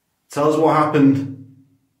 Tell us what happened.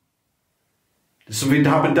 Did something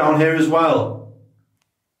happen down here as well?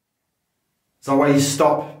 Is that why you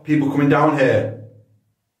stop people coming down here?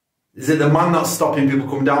 Is it the man that's stopping people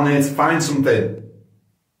coming down here to find something?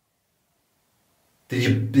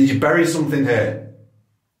 Did you bury something here?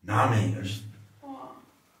 Nah, mate. I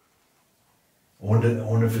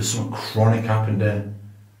wonder if there's something chronic happened there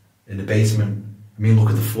in the basement. I mean, look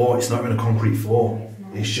at the floor. It's not even a concrete floor.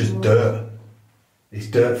 It's just dirt. It's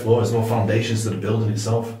dirt floor. There's no foundations to the building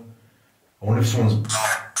itself. I wonder if someone's...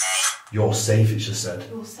 You're safe, it's just said.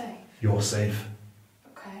 You're safe? You're safe.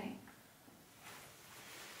 Okay.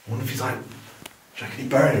 I wonder if he's like... Do you reckon he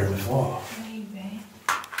buried her in the floor? Maybe.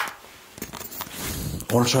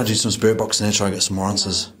 I want to try and do some spirit boxing here, try and get some more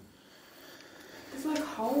answers. There's like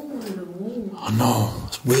holes in the wall. I know.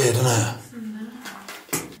 It's weird, isn't it?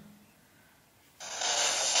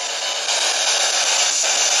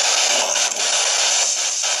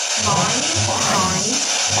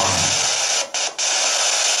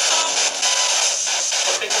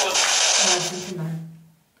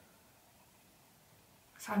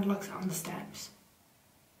 Sounded like that on the steps.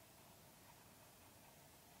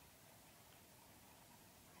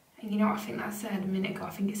 And you know what I think that said a minute ago?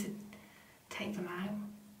 I think it said take them out.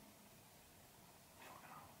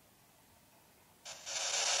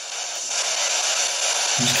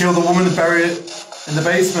 You just killed the woman and buried it in the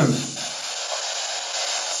basement.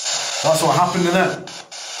 That's what happened, innit?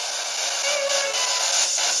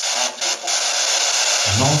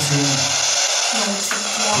 Naughty.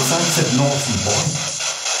 It said naughty boy.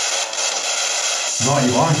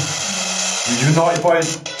 Naughty boy. Did you naughty boy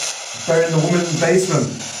burying the woman in the basement?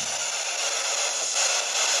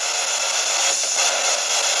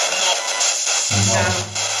 No.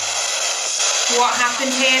 What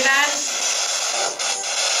happened here then?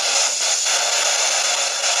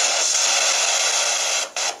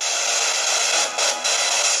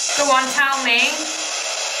 Go on, tell me.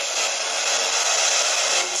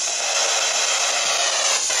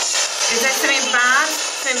 Is there something bad?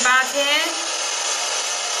 Something bad here?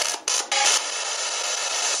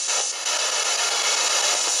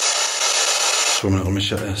 So let me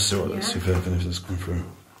check this, see if anything is coming through.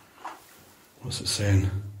 What's it saying?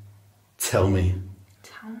 Tell me.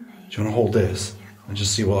 Tell me. Do you want to hold this and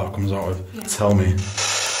just see what that comes out of? Yeah. Tell me.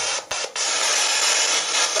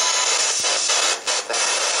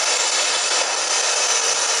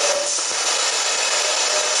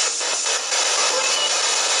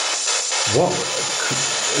 What?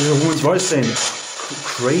 The woman's voice saying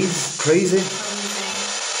crazy?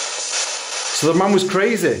 So the man was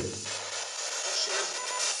crazy?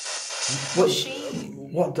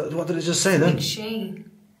 What did it just say then? She.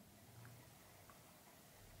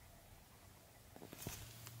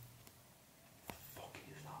 Fuck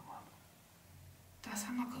is that, man? That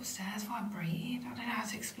sounded like upstairs vibrated. I don't know how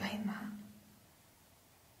to explain that.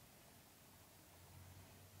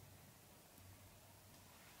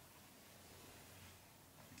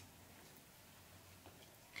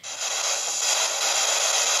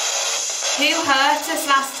 Who hurt us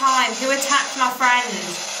last time? Who attacked my friend?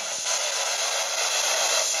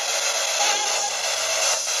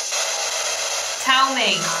 Tell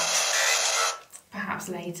me. Perhaps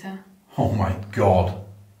later. Oh my God.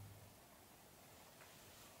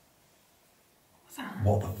 What's that?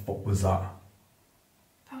 What the fuck was that?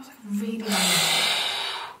 That was like really loud.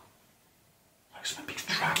 Like something being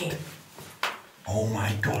dragged. Oh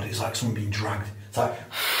my God, it's like someone being dragged. It's like...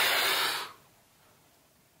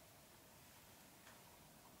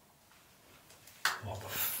 What the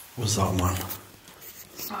f was that, man?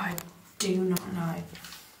 I do not know.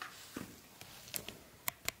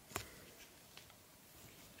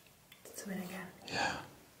 Something again. Yeah.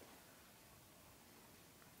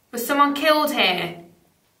 Was someone killed here?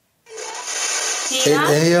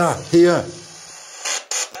 Here? Here.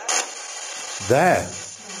 There.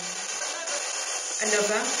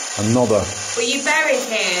 Another. Were you buried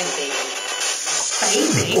here?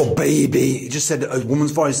 Baby? Oh, baby. It just said a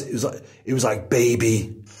woman's voice. It was like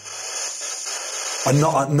baby.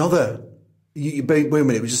 Another. Wait a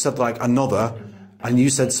minute. It was just said like another. And you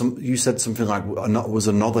said something like was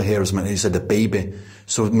another here or something. And you said the baby.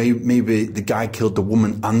 So maybe the guy killed the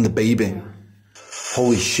woman and the baby. Yeah.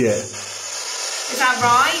 Holy shit! Is that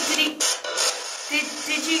right?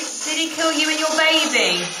 Did he kill you and your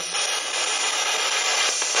baby?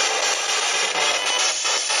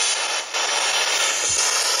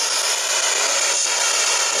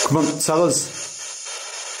 Come on, tell us.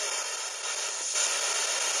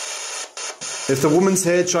 If the woman's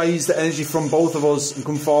here, try to use the energy from both of us and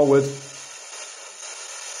come forward.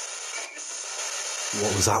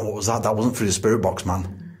 What was that? What was that? That wasn't through the spirit box,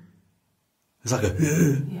 man. It's like a... Yeah,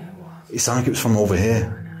 it was. It sounded like it was from over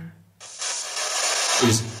here. I know.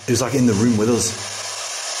 It was like in the room with us.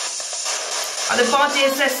 Are the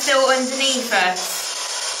bodies are still underneath us?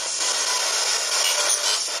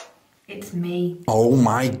 It's me. Oh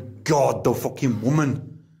my God, the fucking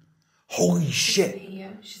woman. Holy shit.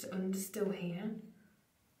 She's still here.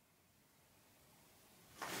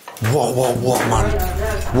 What, man?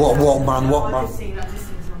 What, man? I just seen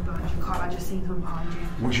someone behind you, Carl. I just seen someone behind you.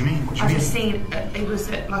 What do you mean? I just seen, it was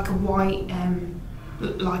like a white,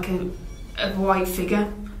 like a white figure.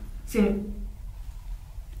 Seen it.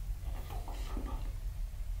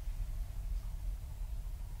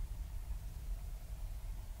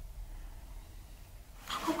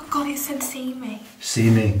 Oh my God, it said see me. See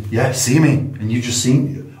me. Yeah, see me. And you just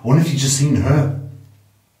seen... I wonder if you just seen her.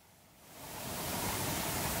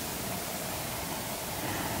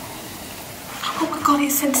 Oh my God,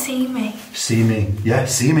 it said see me. See me. Yeah,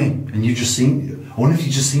 see me. And you just seen... I wonder if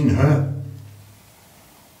you just seen her.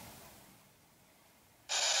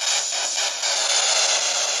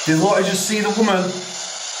 Did Lottie just see the woman?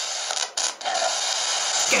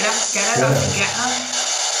 Get her, get her.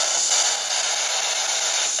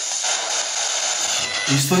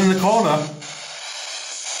 He's stood in the corner.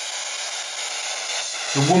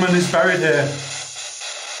 The woman is buried here.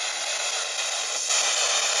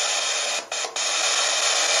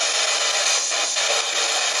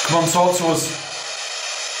 Come on, talk to us.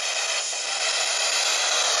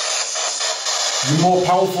 You're more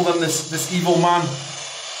powerful than this evil man.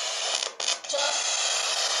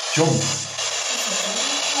 Jump.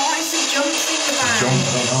 What is he jumping about? Jump,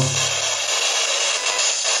 I don't know.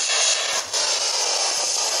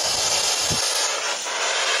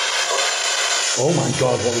 Oh my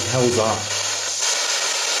God, what the hell is that?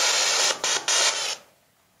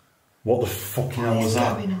 What the fucking hell was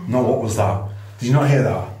that? No, what was that? Did you not hear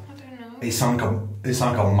that? I don't know. It sounded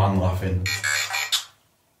like a man laughing.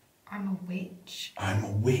 I'm a witch. I'm a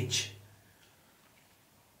witch.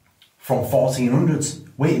 From 1400s.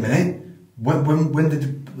 Wait a minute. When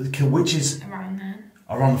did they kill witches? Around then.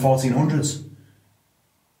 Around the 1400s.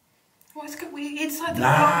 What's good? It's like the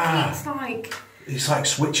clock. It's like... It's like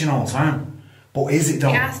switching all the time. But is it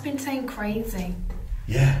done? It has been saying crazy.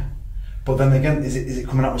 Yeah. But then again, is it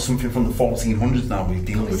coming out with something from the 1400s now? We're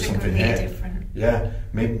dealing with something here. Different. Yeah.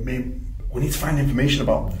 Maybe we need to find information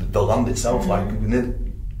about the land itself. Like,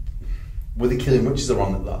 were they killing witches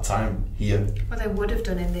around at that time here? Well, they would have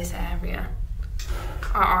done in this area.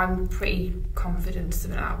 I'm pretty confident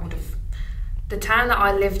that would have. The town that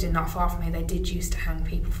I lived in, not far from here, they did used to hang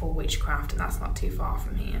people for witchcraft, and that's not too far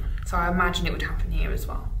from here. So I imagine it would happen here as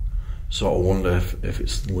well. So I wonder if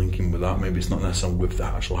it's linking with that. Maybe it's not necessarily with the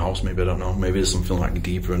actual house. Maybe, I don't know. Maybe it's something like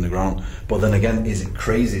deeper in the ground. But then again, is it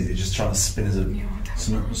crazy? Is it just trying to spin as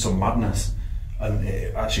some madness? And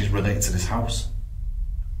it actually is related to this house.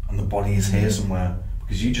 And the body is here somewhere.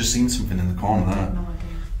 Because you just seen something in the corner there. No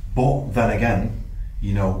idea. But then again,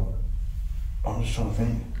 you know, I'm just trying to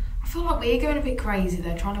think. I feel like we're going a bit crazy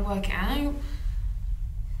though, trying to work it out.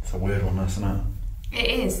 It's a weird one, isn't it? It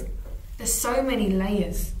is. There's so many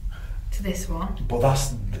layers to this one. But that's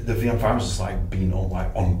the VM5 is just like being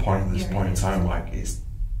on point at this point in time. Like it's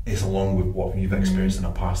along with what you've experienced in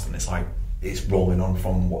the past, and it's like it's rolling on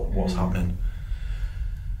from what's happening.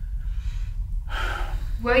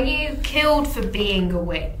 Were you killed for being a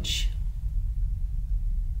witch?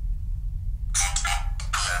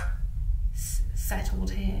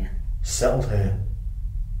 Settled here. Settled here.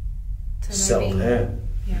 So Settled here.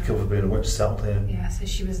 Yeah. You killed for being a witch. Settled here. Yeah, so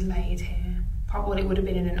she was laid here. Probably it would have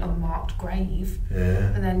been in an unmarked grave.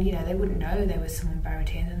 Yeah. And then, you know, they wouldn't know there was someone buried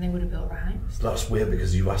here, and then they would have built the house. That's weird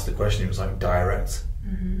because you asked the question, it was like direct.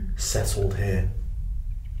 Settled here.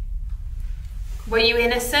 Were you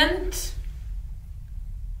innocent?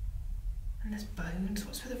 And there's bones.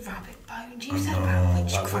 What's with the rabbit bones? You said about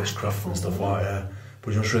witchcraft. Like witchcraft and stuff like that. Yeah.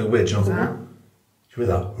 But you're not really weird, do you know that? Do you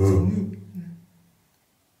hear that?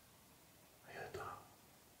 I heard that.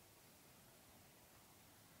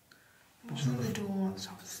 Wasn't the door on the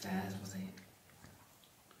top of the stairs, was it?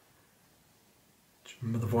 Do you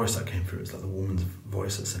remember the voice that came through? It was like the woman's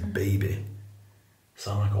voice that said baby. It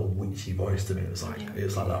sounded like a witchy voice to me. It was like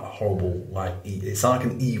that horrible, like it sounded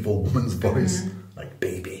like an evil woman's voice, like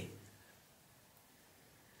baby.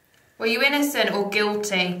 Were you innocent or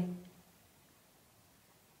guilty? I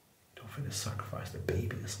don't think they sacrificed a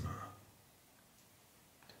baby this matter.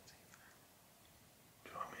 Do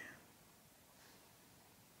you know what I mean?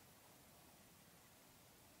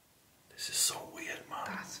 This is so weird, man.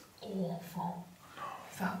 That's awful. No.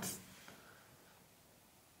 That's...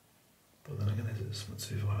 But then again, is it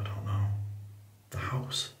something too far? I don't know. The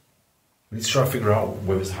house. We need to try to figure out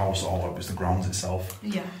whether it's the house or whether it's the grounds itself.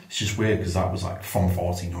 Yeah. It's just weird because that was like from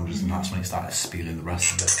 1400s and that's when it started spilling the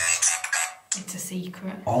rest of it. It's a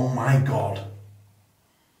secret. Oh my god.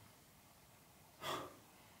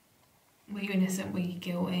 Were you innocent? Were you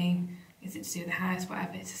guilty? Is it to do with the house?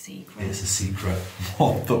 Whatever, it's a secret. It's a secret.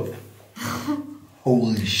 What the...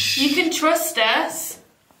 Holy shit. You can trust us.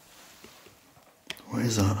 What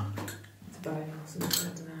is that? It's a bone or something,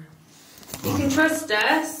 I don't know. You can trust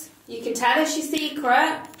us. You can tell us your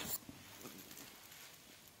secret.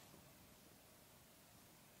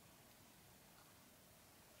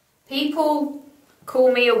 People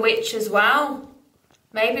call me a witch as well.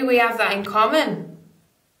 Maybe we have that in common.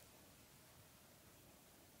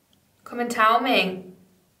 Come and tell me.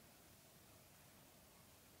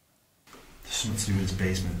 There's something to do with his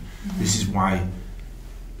basement. This is why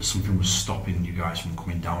something was stopping you guys from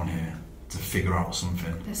coming down here to figure out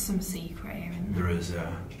something. There's some secret here, isn't There is,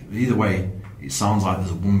 yeah. Either way, it sounds like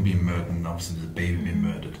there's a woman being murdered and obviously there's a baby being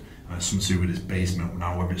murdered. And it's something to do with his basement.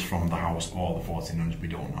 Now, whether it's from the house or the 1400s, we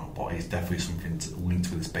don't know. But it's definitely something linked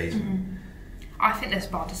with his basement. I think there's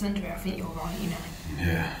bodies under it. I think you're right, you know.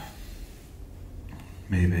 Yeah.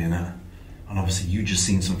 Maybe, innit? And obviously you just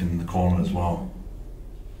seen something in the corner as well.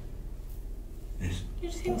 You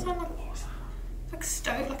just think it's like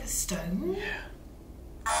a stone? Yeah.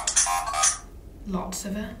 Lots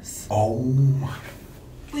of us. Oh my...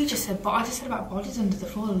 I just said about bodies under the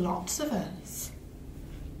floor. Lots of us.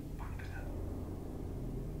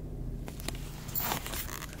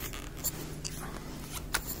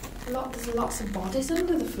 There's lots of bodies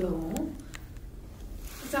under the floor.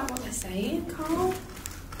 Is that what they're saying, Carl?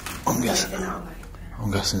 I'm guessing.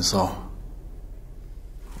 I'm guessing so.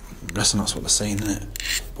 I'm guessing that's what they're saying, isn't it?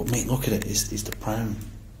 But mate, look at it. It's the prime.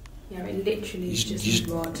 Yeah, it literally is just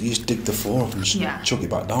mud. You just dig the floor up and just chuck it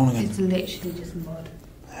back down again. It's literally just mud.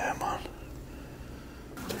 Yeah, man.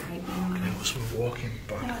 I hate mud. Look at us, we're walking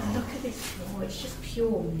back. No, look at this floor. It's just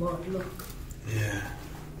pure mud. Look. Yeah.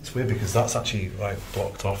 It's weird because that's actually like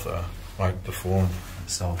blocked off there, like the floor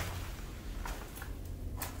itself.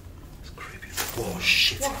 It's creepy. Oh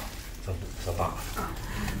shit. What? It's a bat. Oh.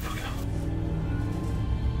 Fuck it.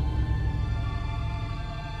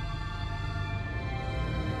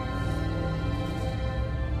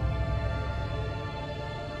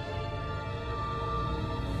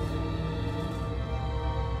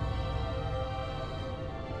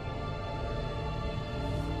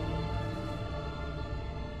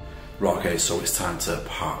 Right, okay, so it's time to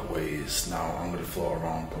part ways. Now I'm going to float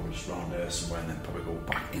around, probably just around there somewhere, and then probably go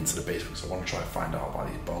back into the basement. So I want to try to find out about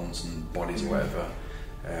these bones and bodies or whatever.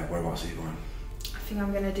 Whereabouts are you going? I think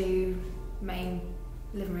I'm going to do main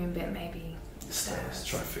living room bit, maybe Stairs.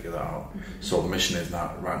 Try to figure that out. So the mission is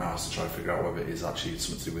right now is to try to figure out whether it is actually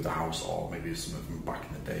something to do with the house or maybe it's something from back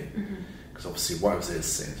in the day. Because obviously whatever it is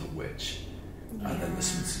saying it's a witch. And then there's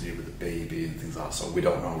something to do with the baby and things like that. So we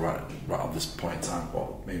don't know right at this point in time,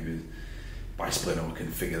 but maybe by splitting up we can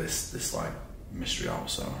figure this like mystery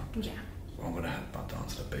house, so. Yeah. So I'm gonna head back down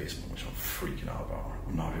to the basement, which I'm freaking out about.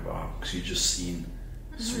 I'm not happy about because you've just seen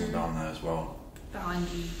someone down there as well. Behind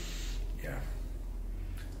you. Yeah.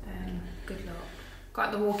 Good luck.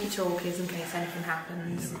 Got the walkie-talkies in case anything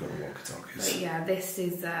happens. Yeah, we've got the walkie-talkies. But yeah, this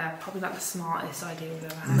is probably not the smartest idea we've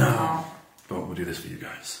ever had. No, but we'll do this for you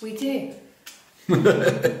guys. We do.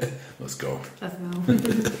 Let's go. As well.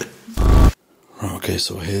 Okay,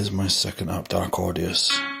 so here's my second app,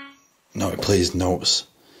 DARKAUDIOUS. Now it plays notes.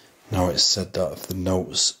 Now it's said that if the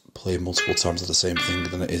notes play multiple times of the same thing,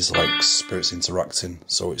 then it is like spirits interacting.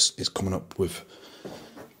 So it's coming up with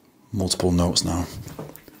multiple notes now.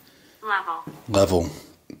 Level.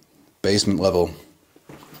 Basement level.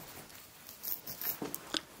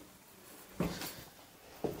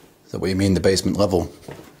 Is that what you mean, the basement level?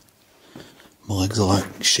 My legs are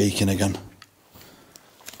like shaking again.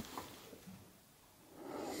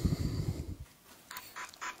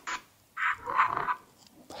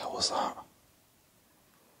 What the hell was that?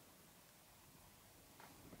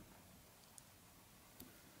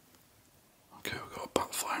 Okay, we've got a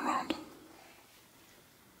bat flying around.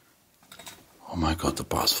 Oh my god, the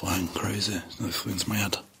bat's flying crazy. It's nearly flew into my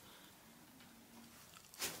head.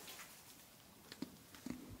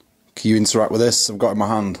 Can you interact with this? I've got it in my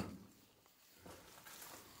hand.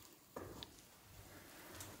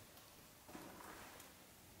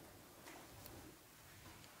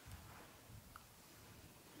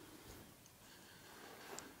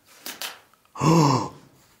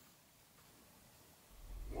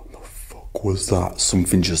 What the fuck was that?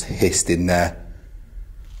 Something just hissed in there.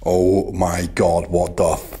 Oh my god, what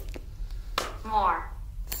the More.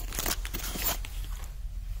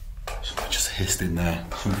 Something just hissed in there.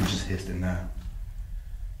 Something just hissed in there.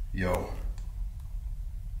 Yo. Are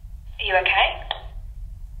you okay?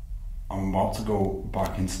 I'm about to go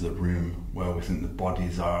back into the room where we think the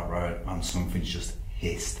bodies are, right? And something's just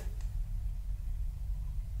hissed.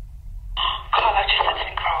 God, I just had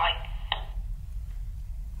to cry.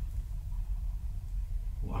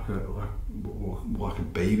 Like a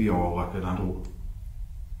baby or like an adult?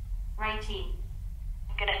 Righty.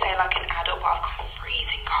 I'm gonna say like an adult, but I've got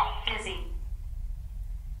freezing cold. Busy.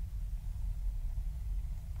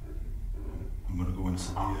 I'm gonna go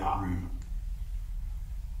into the room.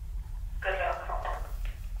 Good luck.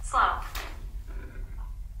 Slow.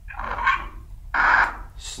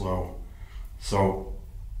 Slow. So.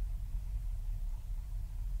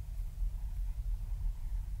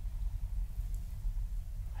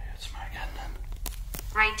 I heard something again then.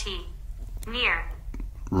 Righty. Near.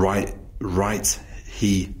 Right,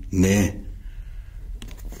 he, near.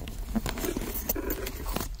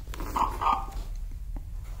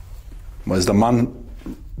 Where's the man?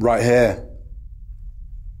 Right here.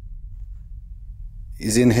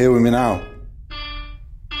 He's in here with me now.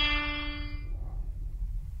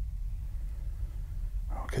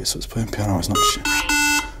 Okay, so it's playing piano, it's not shit.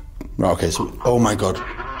 Right, okay, so, oh my god.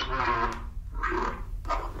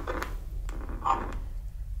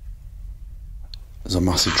 There's a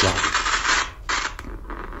massive drop.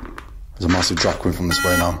 There's a massive drop coming from this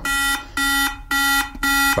way now.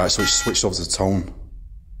 Right, so it's switched over to tone.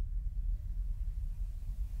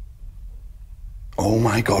 Oh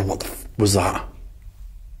my god, what the f was that?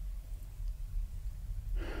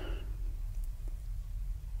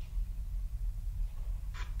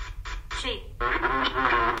 Shake.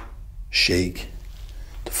 Shake.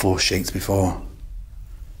 The floor shakes before.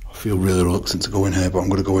 I feel really reluctant to go in here, but I'm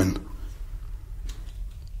going to go in.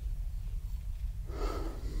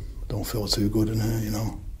 Don't feel too good in here, you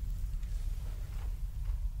know.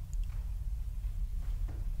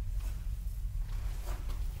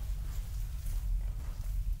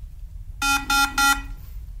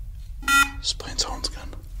 Just playing tones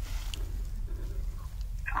again.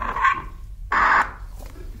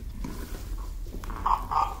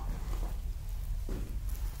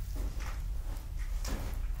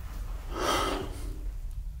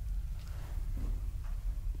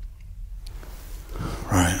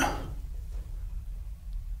 Right.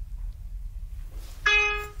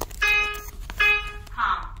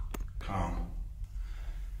 Calm.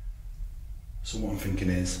 So what I'm thinking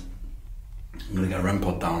is, I'm going to get a REM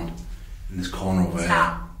pod down in this corner over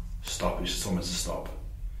here. Stop, it just told me to stop.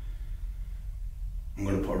 I'm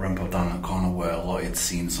going to put a REM pod down in that corner where Lottie had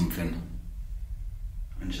seen something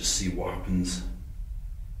and just see what happens.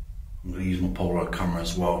 I'm going to use my Polaroid camera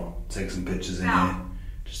as well, take some pictures in here,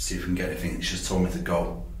 just see if we can get anything. It's just told me to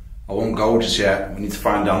go. I won't go just yet. We need to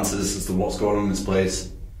find answers as to what's going on in this place.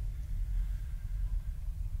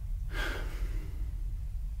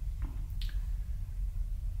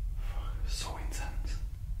 So intense.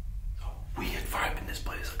 So weird vibe in this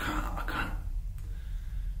place. I can't.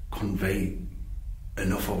 convey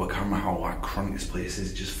enough over camera how like chronic this place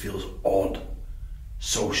is. It just feels odd,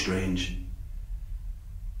 so strange.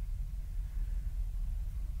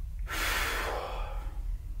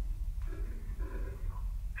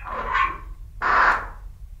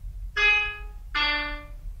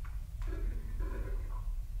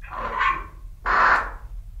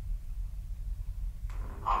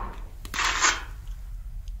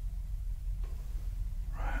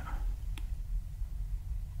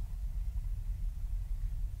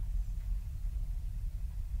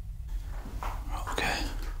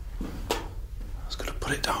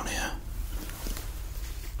 Put it down here.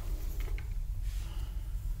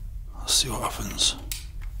 Let's see what happens.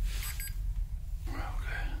 Okay.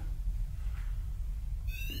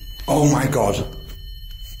 Oh my god.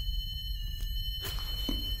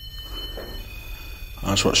 I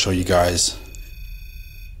just want to show you guys.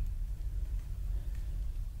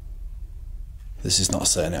 This is not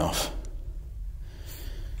setting it off.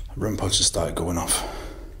 REM pods just started going off.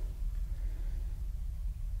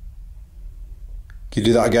 Can you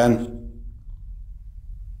do that again?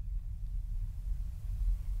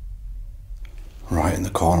 Right in the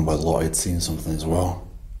corner where Lottie had seen something as well.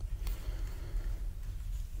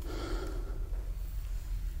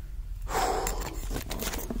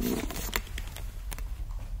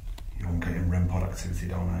 You don't get in REM pod activity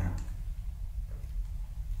down there.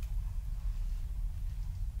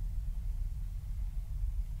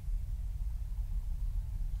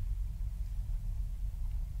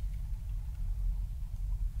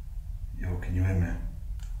 Can you hear me?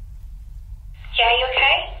 Yeah, you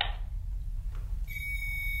okay?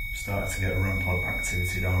 Started to get REM pod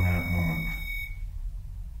activity down there at the moment.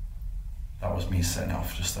 That was me setting it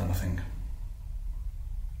off just then, I think.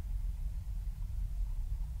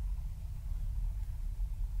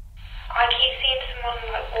 I keep seeing someone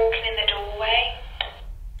like walking in the doorway.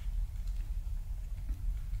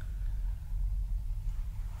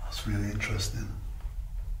 That's really interesting.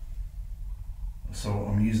 So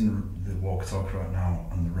I'm using the walkie-talkie right now,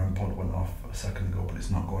 and the REM pod went off a second ago, but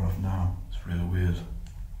it's not going off now. It's really weird.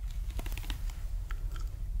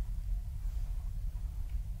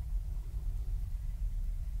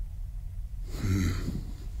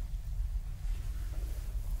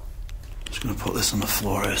 Just gonna put this on the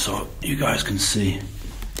floor here so you guys can see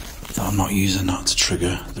that I'm not using that to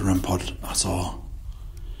trigger the REM pod at all.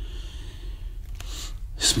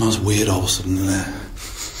 It smells weird all of a sudden in there.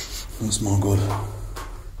 Doesn't smell good.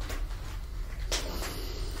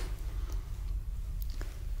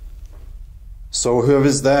 So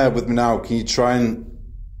whoever's there with me now, can you try and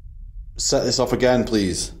set this off again,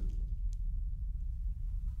 please?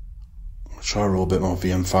 I'll try to roll a bit more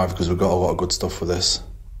VM5 because we've got a lot of good stuff with this.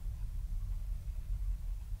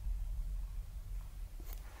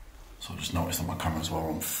 So I just noticed that my camera's well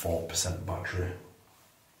on 4% battery.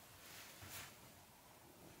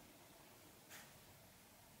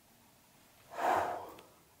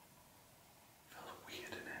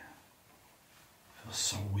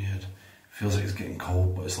 So weird. Feels like it's getting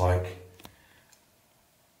cold, but it's like,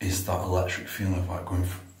 is that electric feeling of like going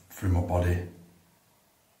through my body,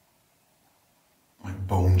 like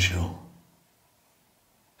bone chill.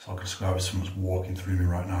 So I can describe it as someone's walking through me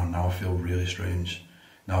right now. Now I feel really strange.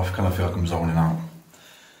 Now I kind of feel like I'm zoning out.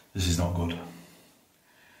 This is not good.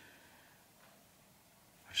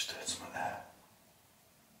 I just heard something there.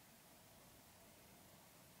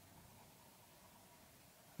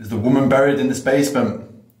 Is the woman buried in this basement?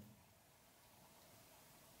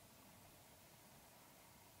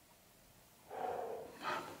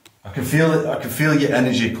 I can feel it. I can feel your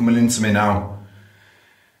energy coming into me now.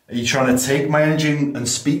 Are you trying to take my energy and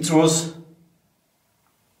speak to us?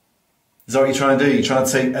 Is that what you're trying to do? You're trying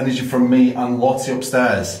to take energy from me and Lottie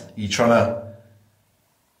upstairs? Are you trying to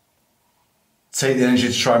take the energy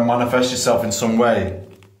to try and manifest yourself in some way?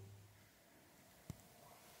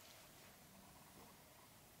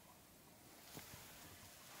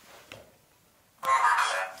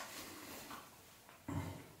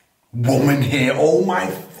 Woman here. Oh my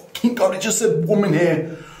fucking god, it just said woman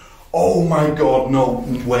here. Oh my god, no,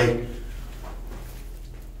 wait.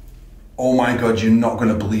 Oh my god, you're not going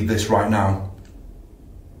to believe this right now.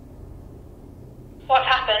 What's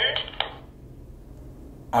happened?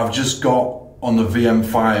 I've just got on the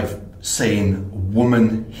VM5 saying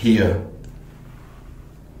woman here.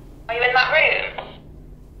 Are you in that room?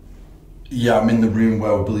 Yeah, I'm in the room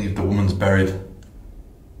where I believe the woman's buried.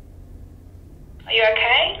 Are you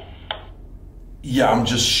okay? Yeah, I'm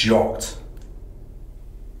just shocked.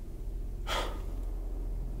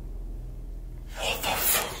 What the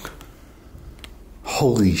fuck?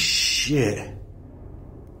 Holy shit.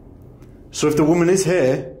 So if the woman is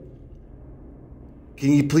here,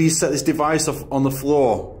 Can you please set this device off on the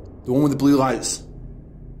floor? The one with the blue lights.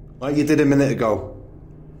 Like you did a minute ago.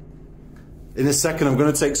 In a second, I'm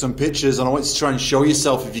going to take some pictures and I want you to try and show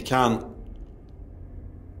yourself if you can.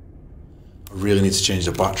 I really need to change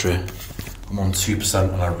the battery. I'm on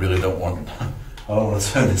 2% and I really don't want... I don't want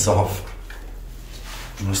to turn this off.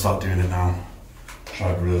 I'm going to start doing it now.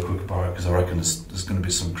 Try to be really quick about it because I reckon there's going to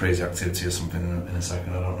be some crazy activity or something in a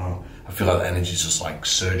second. I don't know. I feel like the energy's just like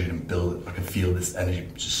surging and building. I can feel this energy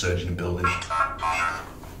just surging and building.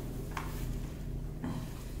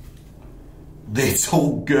 This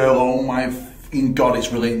whole girl, oh my fucking god,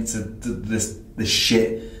 it's relating to this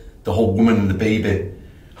shit. The whole woman and the baby.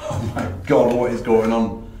 Oh my god, what is going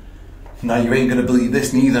on? Now you ain't gonna believe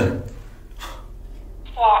this neither.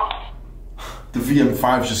 What? The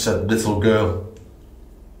VM5 just said little girl.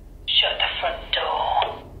 Shut the front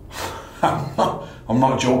door. I'm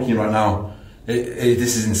not joking right now.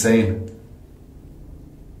 This is insane.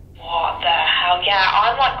 What the hell? Yeah,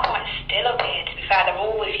 I'm like quite still up here, to be fair. They're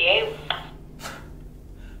all with you.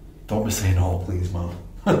 Don't be saying all, please, man.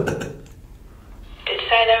 Did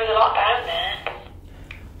say there was a lot down there.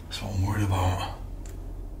 That's what I'm worried about.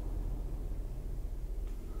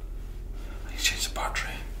 I need to change the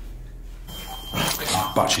battery. Okay,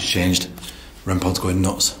 battery's changed. REM pod's going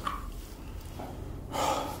nuts.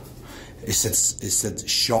 It said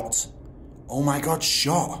shot. Oh my god,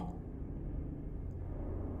 shot.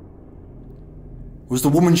 Was the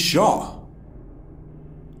woman shot?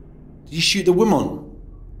 Did you shoot the woman?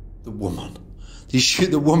 The woman. Did you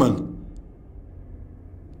shoot the woman?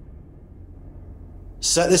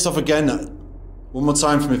 Set this off again. One more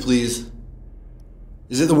time for me, please.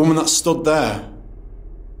 Is it the woman that stood there?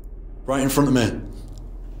 Right in front of me.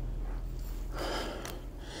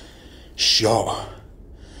 Shot.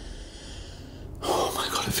 Oh my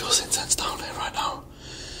god, it feels intense down here right now.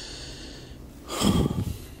 Do you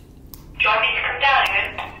want me to come down again?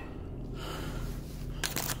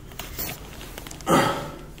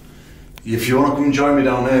 If you want to come join me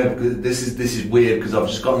down here, because this is weird because I've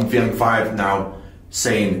just gotten VM5 now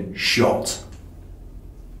saying shot.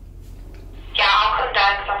 Yeah, I'll come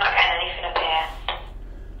down because I'm not getting anything up here.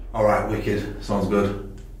 Alright, wicked. Sounds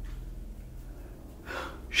good.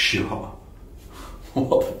 Shot. What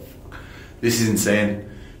the fuck? This is insane.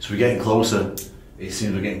 So we're getting closer. It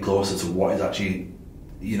seems we're getting closer to what is actually,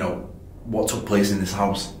 you know, what took place in this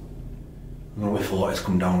house. I'm going to wait for the lights to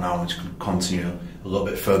come down now and just continue a little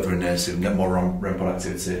bit further in there so we can get more REM pod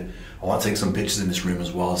activity. I want to take some pictures in this room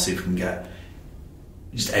as well, see if we can get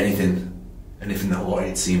just anything that Lottie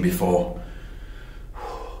had seen before.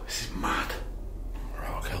 This is mad.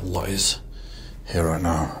 Right, okay, Lottie's here right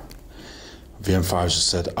now. VM5 just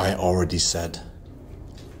said, I already said.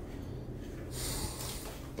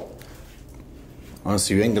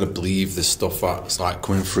 Honestly, you ain't gonna believe this stuff that's like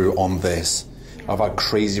coming through on this. I've had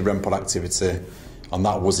crazy REM pod activity, and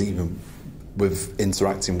that wasn't even with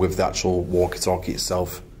interacting with the actual walkie-talkie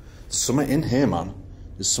itself. There's something in here, man.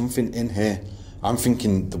 There's something in here. I'm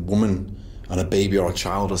thinking the woman and a baby or a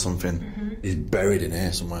child or something is buried in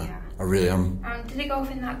here somewhere. Yeah. I really am. Did it go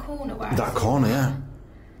off in that corner? That corner, yeah.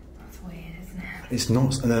 That's weird, isn't it? It's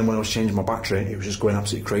nuts. And then when I was changing my battery, it was just going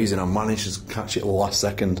absolutely crazy, and I managed to catch it at the last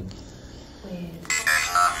second. Weird.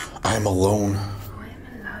 I'm alone.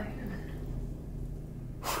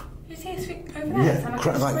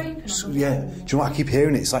 Yeah, do you know what I keep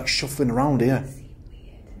hearing? It's like shuffling around here.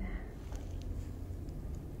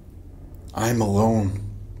 I'm alone.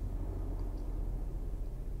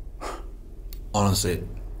 Honestly,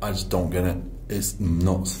 I just don't get it. It's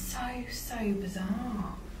nuts. So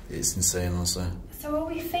bizarre. It's insane, honestly. So are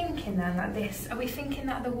we thinking then that this? Are we thinking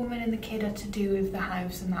that the woman and the kid are to do with the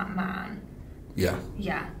house and that man? Yeah.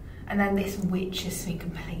 Yeah. And then this witch is something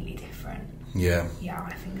completely different. Yeah. Yeah,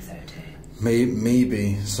 I think so too.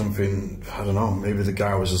 Maybe something, I don't know, maybe the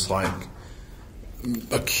guy was just like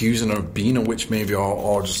accusing her of being a witch, maybe,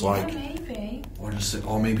 or just like, maybe,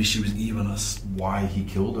 or maybe she was even us why he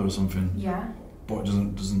killed her or something. Yeah. But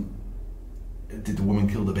it doesn't. Did the woman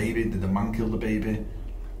kill the baby? Did the man kill the baby,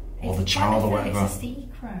 or the child, or whatever? It's a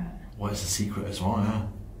secret. Well, it's a secret as well, yeah.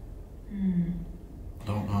 I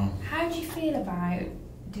don't know. How do you feel about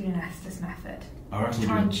doing Esther's method? I reckon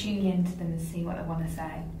try and tune into them and see what they want to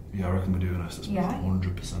say. Yeah, I reckon we're doing Esther's method.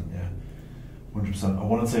 100%. Yeah, 100%. I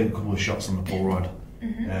want to take a couple of shots on the Polaroid,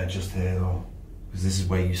 just here though, because this is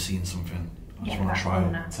where you've seen something. I just want to try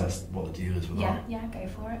and test what the deal is with that. Yeah, go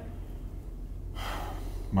for it.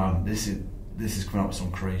 Man, this is coming up with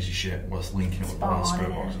some crazy shit. What's linking it with the spirit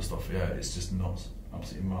box and stuff? Yeah, it's just nuts.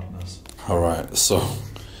 Absolutely madness. All right, so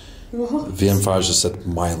VM5 just said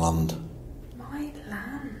my land. My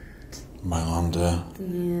land. Mylanda.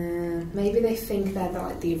 Yeah, maybe they think they're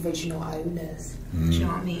like the original owners. Do you know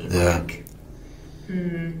what I mean? Yeah. Like,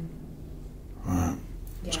 Right.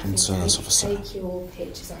 yeah, Just gonna turn this off a sec. take your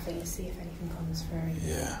pictures off it and see if anything comes through.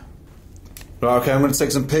 Yeah. Right, okay, I'm gonna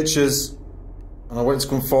take some pictures and I want you to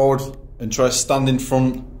come forward and try to stand in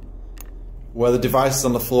front where the device is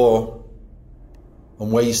on the floor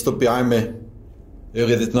and where you stood behind me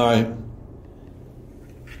earlier this night.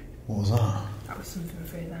 What was that? That was something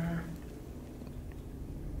through there.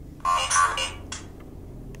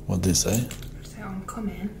 What did it say? So I'm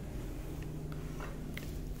coming.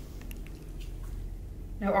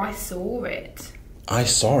 No, I saw it. I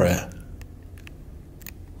saw it.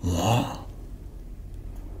 What?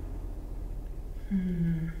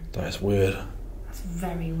 That is weird. That's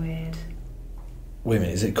very weird. Wait a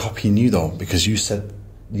minute, is it copying you though? Because you said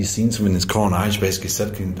you seen something in this corner. I just basically said,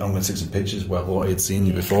 I'm going to take some pictures where Lottie had seen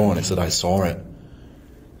you before, and it said I saw it.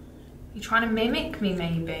 You're trying to mimic me,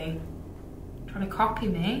 maybe? Trying to copy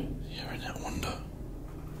me? Yeah, I wonder.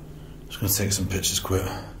 Just going to take some pictures quick.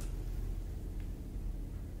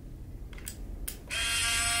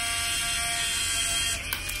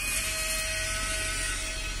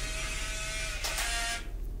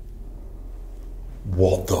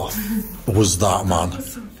 What the f was that, man?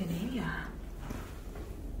 There's something here.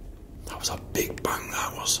 That was a big bang,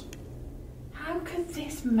 that was. How could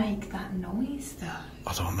this make that noise, though?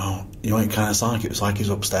 I don't know. You know what it kind of sounded like? It was like he was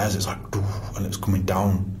upstairs, it was like, and it was coming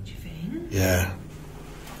down. Do you think? Yeah.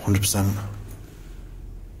 100%.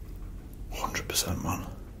 100%, man.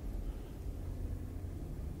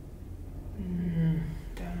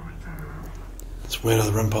 Don't like that. It's weird how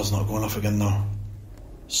the REM pod's not going off again, though.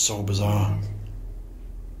 So bizarre.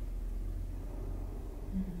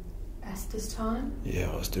 Esther's time? Yeah,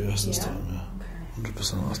 let's do this this time, yeah. Okay.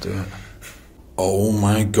 100%, let's do it. Oh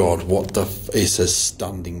my god, what the f... It says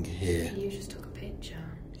standing here. You just took a picture.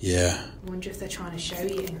 Yeah. I wonder if they're trying to show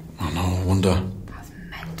you. I know, I wonder. That's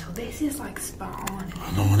mental. This is like spot on.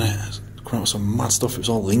 I know, innit? It's coming out with some mad stuff. It was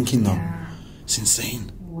all linking, though. Yeah. It's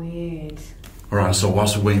insane. Weird. Alright, so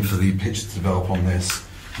whilst we're waiting for the picture to develop on this,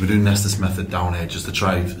 we're doing Nestus method down here just to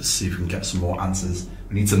try to see if we can get some more answers.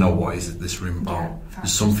 We need to know what is this room about. Yeah,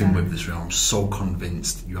 There's something with this room. I'm so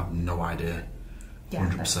convinced you have no idea. Yeah,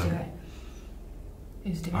 100%. let's do it.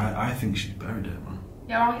 Who's doing it? I think she's buried it, man.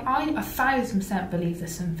 Yeah, I 1000% believe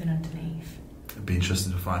there's something underneath. It'd be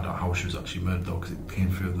interesting to find out how she was actually murdered though, because it came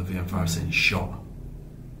through the VM5 saying shot.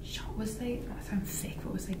 Shot, was they, that sounds thick,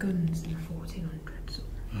 but was they guns in the 1400s?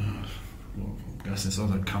 Well, I'm guessing it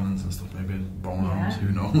sounds like cannons and stuff, maybe bone Yeah. arms,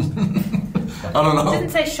 who knows? I don't know. It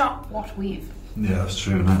didn't say shot what with. Yeah, that's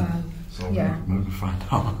true, man. So yeah. maybe we'll find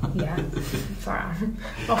out. Yeah. Sorry, I'm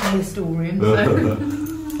not in the storeroom, so.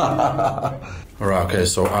 Alright, okay,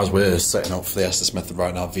 so as we're setting up for the Estes method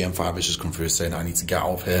right now, VM5 has just come through saying I need to get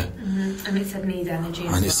out of here. And it said need energy.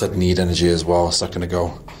 And it said need energy as well a second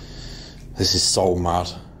ago. This is so mad.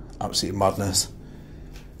 Absolute madness.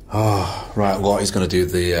 Oh, right, Lottie's going to do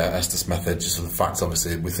the Estes method just for the fact,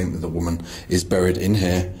 obviously, we think that the woman is buried in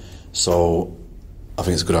here. So I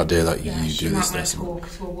think it's a good idea that you do this. She might want to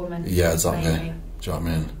talk to a woman. Yeah, exactly. Maybe. Do you know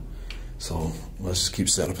what I mean? So let's just keep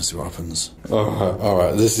setting up and see what happens.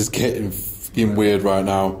 Alright, this is getting fucking weird right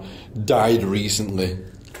now. Died recently.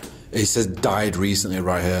 It says died recently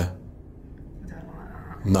right here. I don't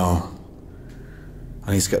like that. No.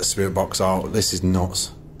 I need to get the spirit box out. This is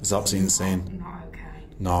nuts. It's absolutely insane. Not okay.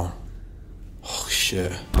 No. Oh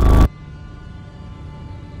shit.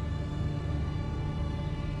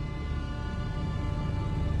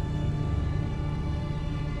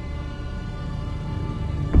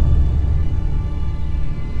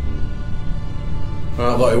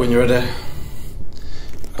 Alright, Lottie, when you're ready.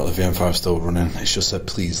 I've got the VM5 still running. It's just said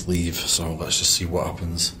please leave, so let's just see what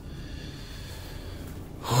happens.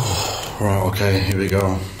 Right, okay, here we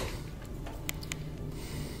go.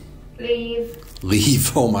 Leave.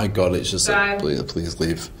 Leave, oh my god, it's just said Go. please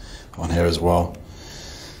leave on here as well.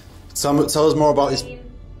 Tell us more about this.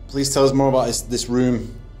 Please tell us more about this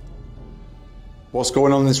room. What's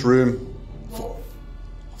going on in this room? I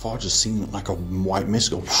thought I'd just seen like a white mist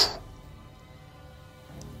go.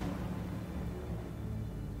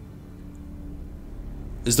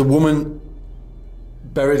 Is the woman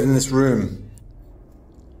buried in this room?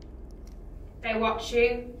 They watch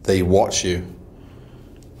you. They watch you.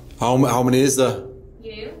 How many is there?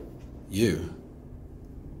 You. You.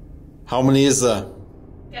 How many is there?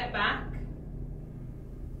 Get back.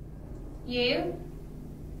 You.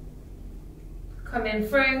 Coming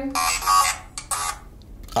through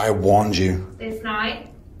I warned you. this night.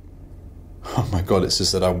 Oh my god, it's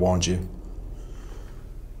just that I warned you.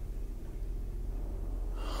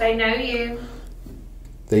 They know you.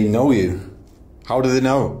 They know you? How do they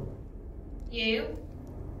know? You.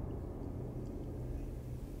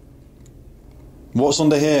 What's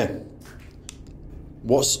under here?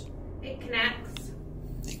 What's... It connects.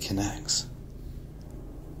 It connects.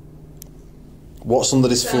 What's under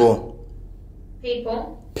this floor?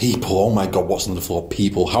 People. People, oh my god, what's under the floor?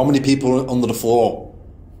 People. How many people are under the floor?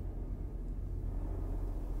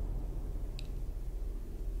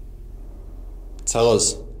 Tell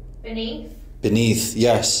us. Beneath. Beneath,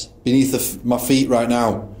 yes. Beneath my feet right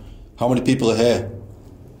now. How many people are here?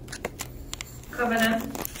 Cover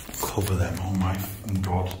them. Cover them, oh my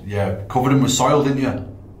god. Yeah, covered them with soil, didn't you?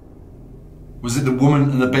 Was it the woman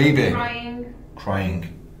and the baby? Crying.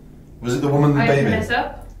 Crying. Was it the woman and the baby? Open us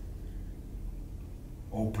up.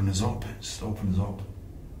 Open us up. Just open us up.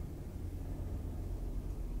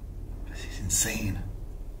 This is insane.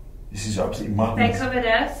 This is absolutely madness. They covered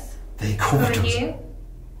us. They covered us. You.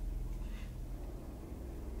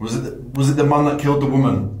 Was it the man that killed the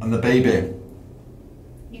woman and the baby?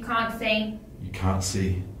 You can't see. You can't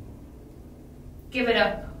see. Give it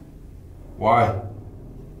up. Why?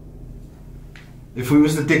 If we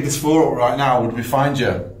was to dig this floor up right now, would we find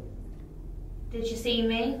you? Did you see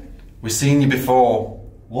me? We've seen you before.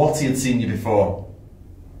 Lottie had seen you before.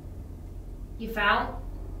 You fell?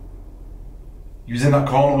 You was in that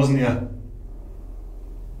corner, wasn't you?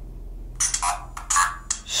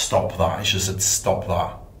 Stop that. I should have said stop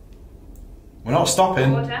that. We're not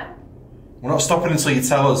stopping. Order. We're not stopping until you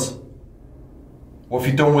tell us. What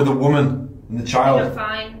have you done with the woman and the child? You're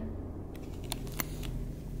fine.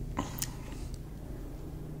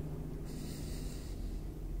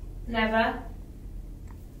 Never.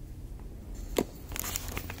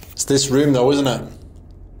 It's this room though, isn't it?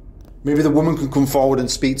 Maybe the woman can come forward and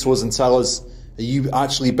speak to us and tell us, are you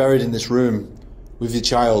actually buried in this room with your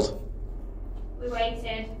child? We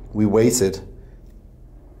waited. We waited.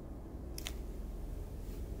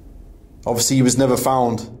 Obviously he was never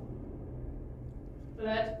found.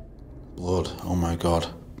 Blood. Blood, oh my god.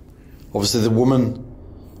 Obviously the woman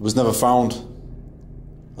was never found.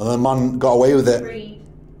 And the man got away with it. Greed.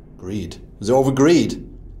 Greed. Was it over greed?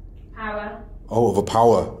 Power. Oh, over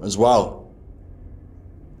power as well.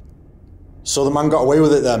 So the man got away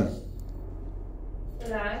with it then?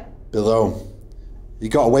 Below. Below. He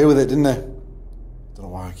got away with it, didn't he? Don't know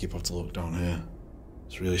why I keep having to look down here.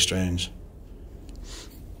 It's really strange.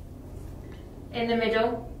 In the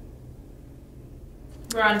middle.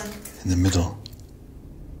 Run. In the middle.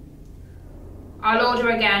 I'll order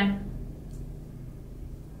again.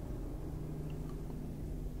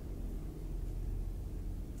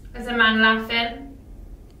 There's a man laughing.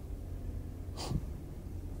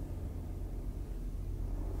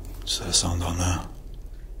 Is there a sound on there?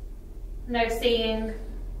 No seeing.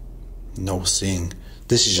 No seeing.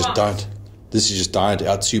 This has just What? died. This has just died. It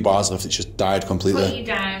had 2 bars left. It's just died completely. Put you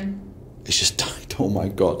down. It's just died. Oh my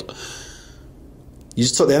god. You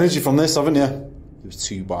just took the energy from this, haven't you? There was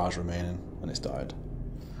 2 bars remaining and it's died.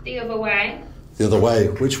 The other way. The other way.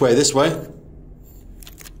 Which way? This way?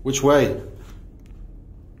 Which way?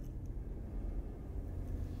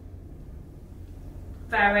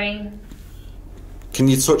 Very Can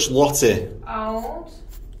you touch Lottie? old.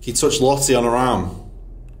 Can you touch Lottie on her arm?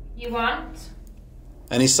 You want?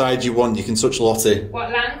 Any side you want, you can touch Lottie.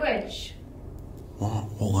 What language? What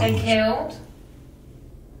They language? killed.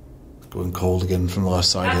 Going cold again from the left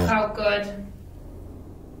side That here. felt good.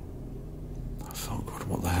 That felt good.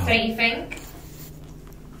 What the hell? Don't you think?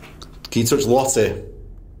 Can you touch Lottie?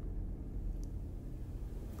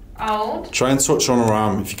 Old. Try and touch her on her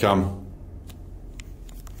arm if you can.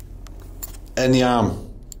 Any arm.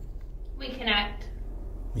 We connect.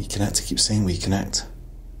 We connect. I keep saying we connect.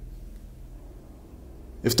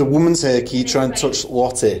 If the woman's here, can you try and touch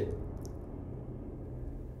Lottie?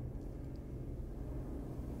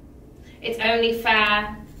 It's only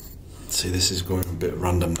fair. See, this is going a bit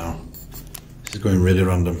random now. This is going really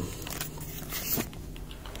random.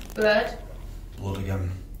 Blood. Blood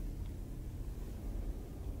again.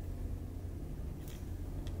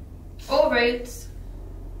 All routes.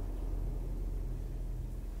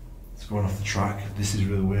 It's going off the track. This is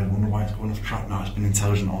really weird. I wonder why it's going off the track now. It's been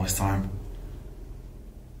intelligent all this time.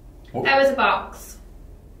 What, There was a box.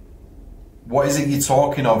 what is it you're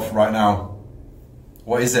talking of right now?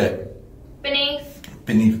 What is it? Beneath.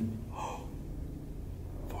 Beneath.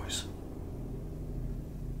 Voice.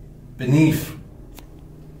 Beneath.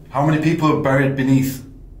 How many people are buried beneath?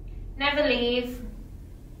 Never leave.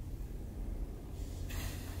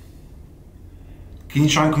 Can you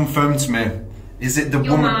try and confirm to me? Is it the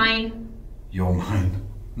You're woman? mine. You're mine.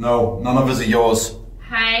 No, none of us are yours.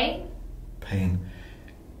 Hey. Pain.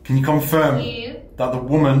 Can you confirm You. that the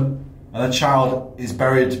woman and the child is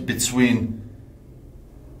buried between...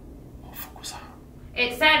 What the fuck was that?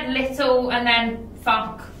 It said little and then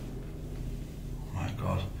fuck. Oh my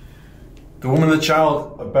god. The woman and the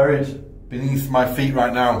child are buried beneath my feet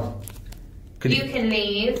right now. You can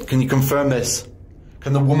leave. Can you confirm this?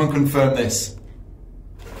 Can the woman confirm this?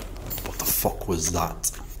 What the fuck was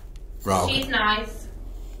that? Right, okay. She's nice.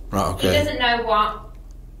 Right, okay. He doesn't know what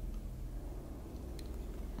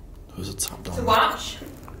There was a tap down to there. watch.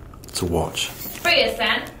 To watch. Free us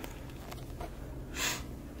then.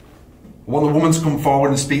 I want the woman to come forward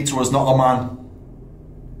and speak to us, not the man.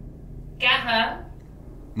 Get her.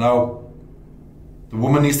 No. The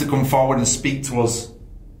woman needs to come forward and speak to us.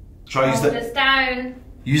 Try Hold us down.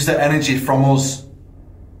 use the energy from us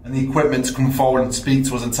and the equipment to come forward and speak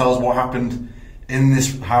to us and tell us what happened in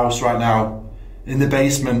this house right now. In the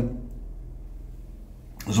basement.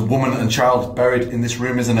 There's a woman and child buried in this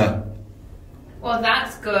room, isn't there? Well,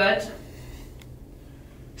 that's good.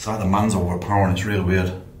 It's like the man's overpowering, it's really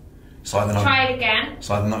weird. It's like they're not, Try it again. it's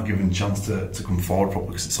like they're not giving a chance to come forward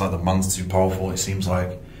properly because it's like the man's too powerful, it seems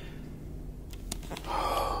like.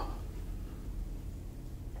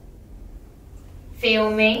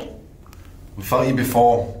 Feel me. We felt you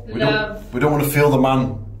before. We Love. don't want to feel the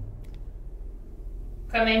man.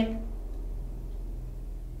 Come in.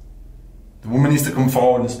 The woman needs to come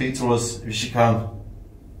forward and speak to us if she can.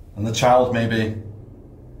 And the child, maybe.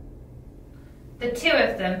 The two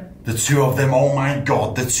of them. The two of them, oh my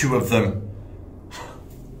god, the two of them.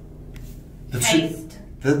 Taste.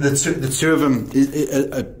 The two of them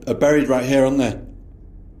are buried right here, aren't they?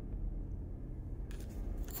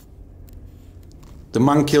 The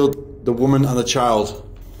man killed the woman and the child.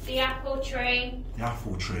 The apple tree. The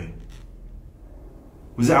apple tree.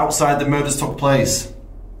 Was it outside the murders took place?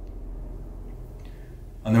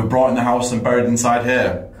 And they were brought in the house and buried inside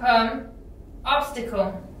here? Come.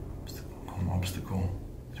 Obstacle. Come obstacle.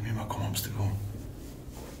 What do you mean by come obstacle?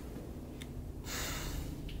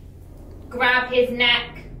 Grab his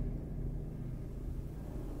neck.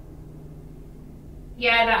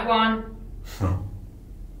 Yeah, that one.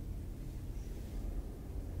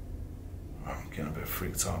 I'm getting a bit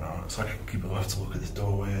freaked out now. It's like people have to look at this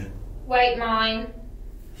doorway. Wait, mine.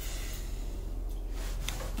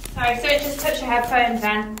 Sorry, so just touch your headphones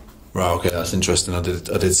then. Right, okay, that's interesting. I did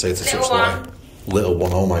say to Little touch the one. light. Little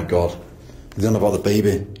one, oh my god. You don't know about the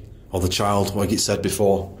baby or the child, like it said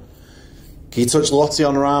before. Can you touch Lottie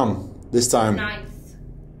on her arm this time? Nice.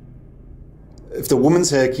 If the woman's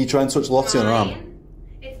here, can you try and touch Lottie on her arm? Fine.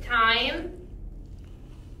 It's time.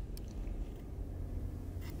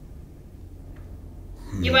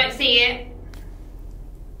 You won't see it.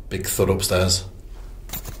 Big thud upstairs.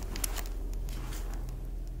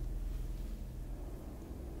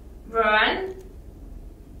 Run.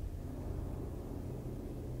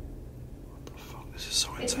 What the fuck? This is so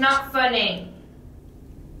intense. It's not funny.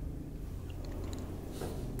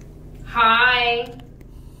 Hi.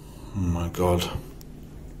 Oh my god.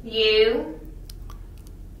 You.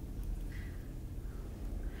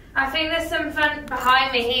 I think there's something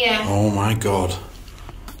behind me here. Oh my god.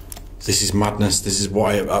 This is madness. This is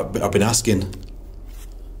what I've been asking.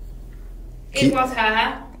 It was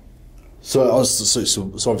her. So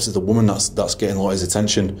obviously the woman that's getting a lot of his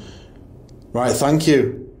attention. Right, thank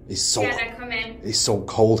you. He's so Yeah, they come in. It's so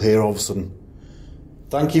cold here all of a sudden.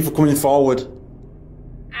 Thank you for coming forward.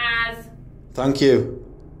 As. Thank you.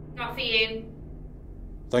 Not for you.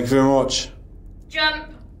 Thank you very much.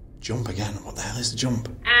 Jump. Jump again? What the hell is the jump?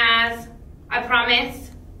 As. I promise.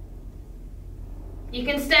 You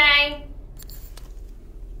can stay.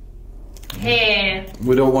 Here.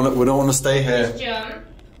 We don't want to stay here. Jump.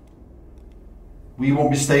 We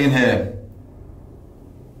won't be staying here.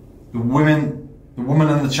 The woman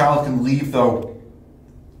and the child can leave though.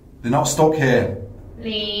 They're not stuck here.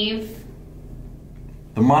 Leave.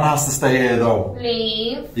 The man has to stay here though.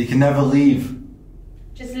 Leave. He can never leave.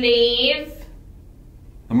 Just leave.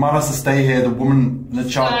 The man has to stay here. The woman and the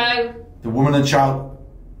child. No. The woman and child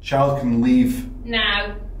can leave.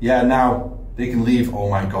 Now. Yeah, now they can leave. Oh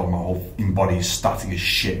my god, my whole body is static as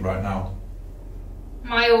shit right now.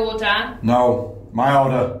 My order. No, my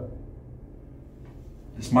order.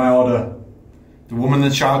 It's my order. The woman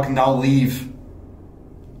and the child can now leave.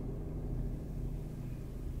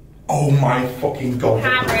 Oh my fucking god.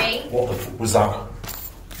 Harry. What the fuck was that?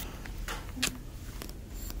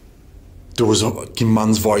 There was a fucking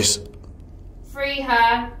man's voice. Free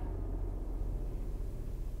her.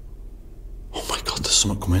 Oh my god, there's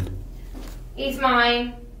someone coming. He's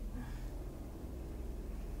mine.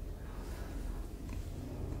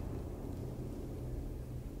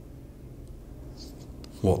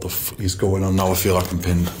 What the f is going on now? I feel like I'm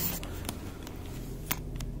pinned.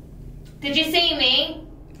 Did you see me?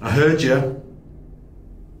 I heard you.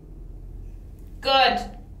 Good.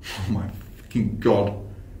 Oh my fucking god.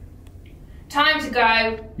 Time to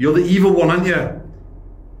go. You're the evil one, aren't you?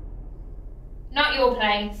 Not your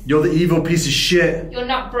place. You're the evil piece of shit. You're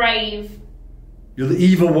not brave. You're the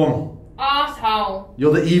evil one. Arsehole.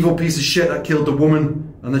 You're the evil piece of shit that killed the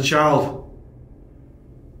woman and the child.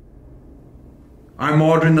 I'm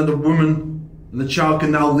ordering that the woman and the child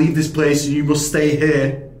can now leave this place and you must stay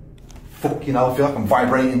here. Fucking hell, I feel like I'm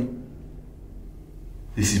vibrating.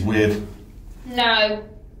 This is weird. No.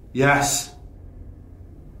 Yes.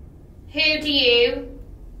 Who do you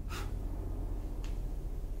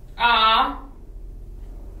are?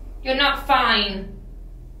 You're not fine.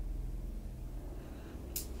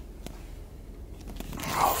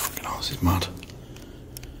 Oh, fucking hell, this is mad.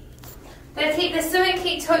 There's something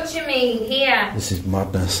keep touching me here. This is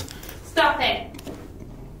madness. Stop it.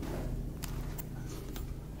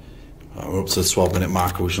 We're up to the 12-minute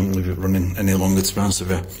marker. We shouldn't leave it running any longer, to be honest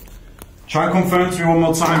with you. Try and confirm to me one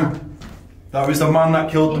more time. That was the man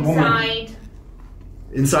that killed the woman.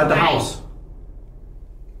 Inside the house.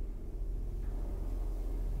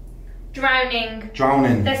 Drowning.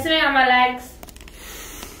 Drowning. There's something on my legs.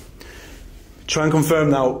 Try and confirm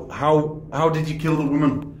now. How did you kill the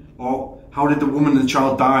woman? Or how did the woman and the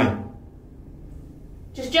child die?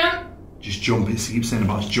 Just jump. Just jump. It keeps saying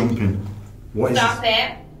about jumping. What is Stop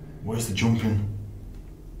it. Where's the jumping?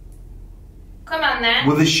 Come on then.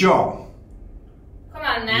 Were they shot? Come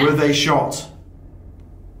on then. Were they shot?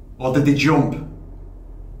 Or did they jump?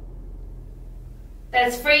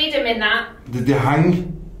 There's freedom in that. Did they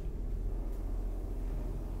hang?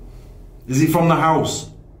 Is it from the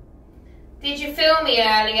house? Did you film me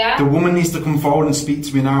earlier? The woman needs to come forward and speak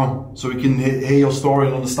to me now so we can hear your story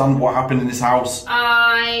and understand what happened in this house.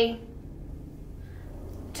 I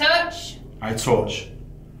touch. I touch.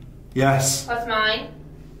 Yes. What's mine?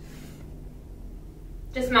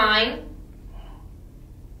 Just mine.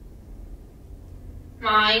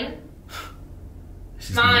 Mine.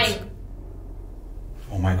 This is mine. nuts.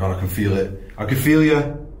 Oh my god, I can feel it. I can feel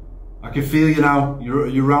you. I can feel you now.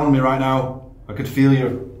 You're around me right now. I could feel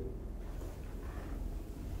you.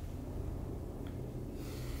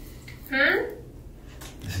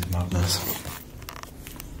 This is madness.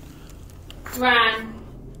 Ran.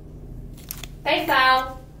 They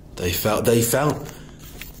fell. They fell.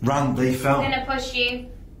 Ran, they fell. I'm gonna push you.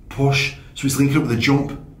 Push. So it's linking up with a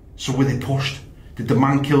jump. So were they pushed? Did the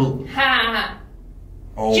man kill? Ha.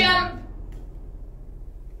 Oh. Jump.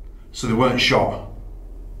 So they weren't shot.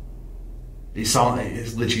 It's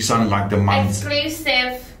literally sounding like the man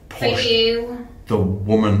Exclusive for pushed you. the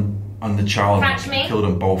woman and the child. Catch me. Killed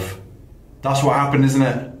them both. That's what happened, isn't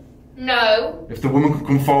it? No. If the woman could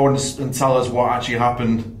come forward and tell us what actually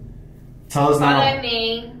happened. Tell us now. Follow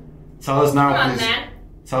me. Tell us now, Come on please. then.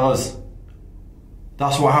 Tell us.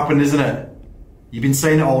 That's what happened, isn't it? You've been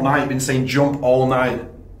saying it all night. You've been saying jump all night.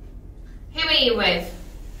 Who are you with?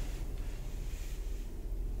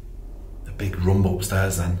 The big rumble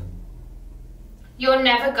upstairs then. You'll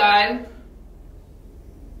never go.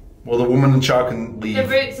 Well, the woman and child can leave. The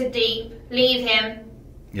roots are deep. Leave him.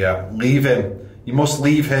 Yeah, leave him. You must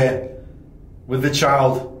leave here with the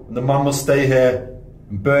child, and the man must stay here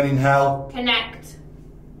and burn in hell. Connect.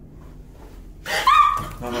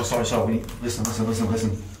 No, sorry. Listen.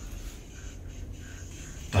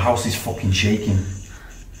 The house is fucking shaking.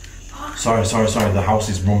 Sorry. The house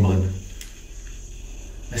is rumbling.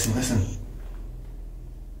 Listen.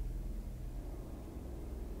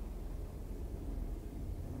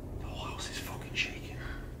 The whole house is fucking shaking.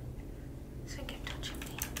 So keep touching me.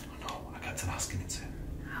 I know, I kept on asking it to.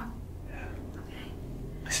 Oh. Yeah. Okay.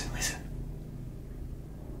 Listen.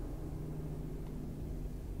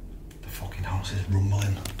 The fucking house is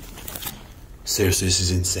rumbling. Seriously, this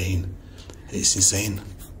is insane. It's insane.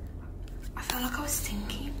 I felt like I was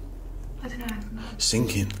sinking. I don't know.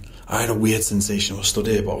 Sinking. I had a weird sensation. I was stood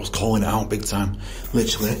here, but I was calling it out big time.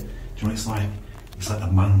 Literally, do you know what it's like? It's like the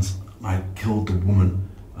man's like killed the woman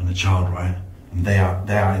and the child, right? And they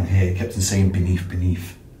are in here. It kept on saying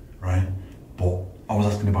beneath, right? But I was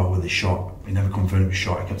asking about where they shot. He never confirmed it was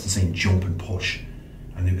shot. It kept on saying jump and push,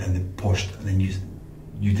 and they pushed, and then you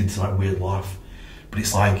did this like weird laugh. But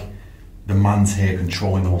it's like the man's here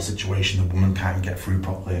controlling the whole situation. The woman can't get through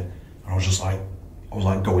properly, and I was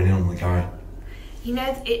going in on the guy. You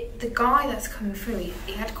know, the guy that's coming through,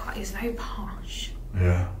 he's very posh.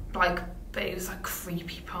 Yeah. But it was like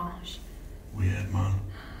creepy posh. Weird, man.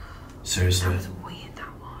 Seriously. That was weird,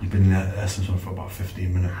 that was. You've been in Essence for about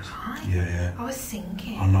 15 minutes. Have I? Yeah. I was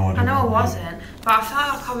sinking. I know I wasn't, but I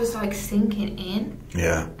felt like I was like sinking in.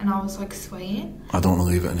 Yeah. And I was like swaying. I don't want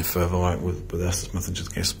to leave it any further, like with the Essence method, just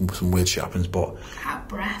in case some weird shit happens, but... Out of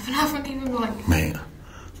breath, and I haven't even like... Mate,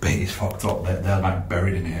 Beatty's fucked up. They're like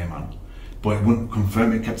buried in here, man. But it wouldn't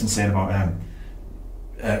confirm it. Kept on saying about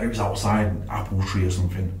it was outside an apple tree or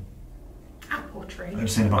something. Apple tree? I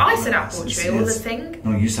was saying about I said apple tree, or the thing?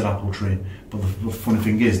 No, you said apple tree. But the funny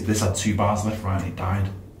thing is, this had 2 bars left, right, and it died.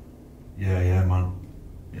 Yeah, man.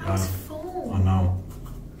 It That was died. full. I know.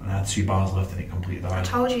 And it had 2 bars left and it completely died. I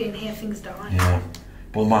told you in here things die. Yeah.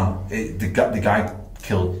 But man, the guy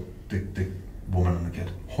killed the woman and the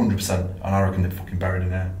kid. 100%. And I reckon they're fucking buried in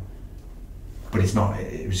there. But it's not,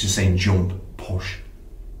 it was just saying jump, push.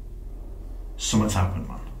 Something's happened,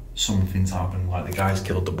 man. Something's happened. Like the guy's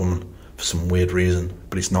killed the woman for some weird reason.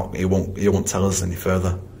 But it's not, he won't tell us any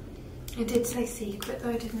further. It did say secret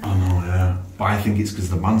though, didn't it? I know, yeah. But I think it's because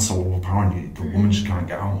the man's so overpowering, the woman just can't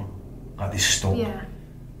get out. Like, they're stuck. Yeah.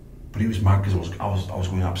 But it was mad because I was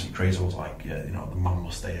going absolutely crazy. I was like, yeah, you know, the man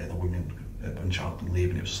must stay here, the women and child can leave,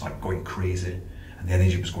 and it was just like going crazy. And the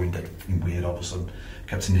energy was going dead fucking weird all of a sudden.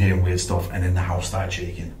 Kept in hearing weird stuff, and then the house started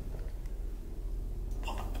shaking.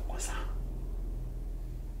 What the fuck was that?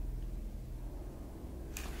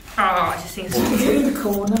 Oh, I just seen something in the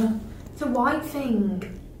corner. It's a white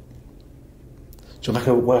thing. So like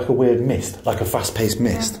a weird mist, like a fast-paced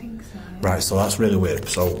mist. Yeah, I think so. Right, so that's really weird.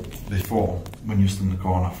 So before, when you stood in the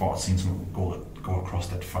corner, I thought I'd seen something go across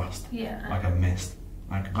dead fast. Yeah. Like a mist,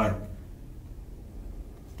 like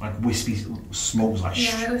wispy smoke was like.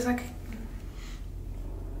 Yeah, it was like.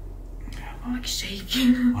 I'm like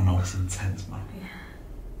shaking. I know, it's intense, man. Yeah.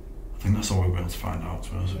 I think that's all we'll be able to find out,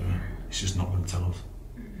 to be honest with you. It's just not going to tell us.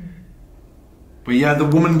 But yeah, the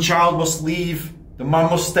woman and child must leave. The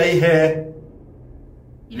man must stay here.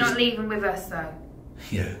 You're not leaving with us though.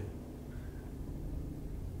 Yeah.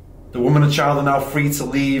 The woman and child are now free to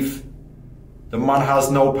leave. The man has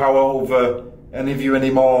no power over any of you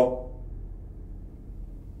anymore.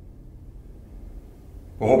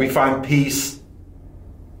 We hope you find peace.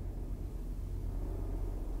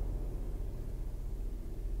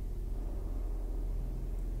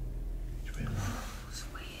 It's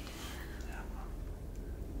weird. Yeah.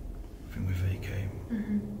 I think we're vacating.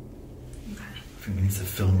 Okay. I think we need to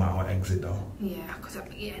film our exit though. Yeah, because I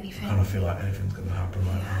yeah, anything. I kind of feel like anything's going to happen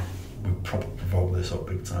right now. We probably provoked this up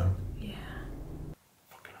big time. Yeah.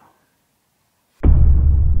 Fucking hell.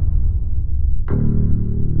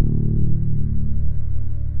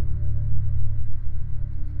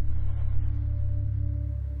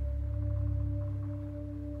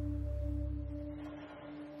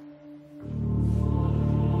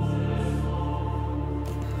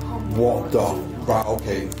 What the? Right,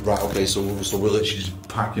 okay, so we're literally just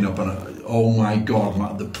packing up and oh my god,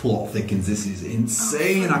 man, the plot thickens. This is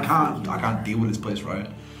insane. I can't deal with this place, right?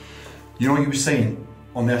 You know what you were saying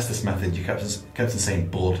on the Estes method, you kept on saying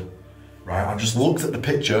blood, right? I just looked at the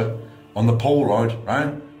picture on the Polaroid,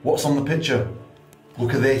 right? What's on the picture?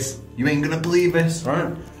 Look at this. You ain't gonna believe this,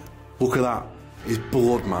 right? Look at that. It's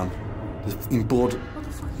blood, man. There's in blood. What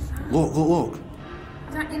the fuck is that? Look.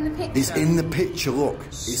 Is that in the picture? It's in the picture, look.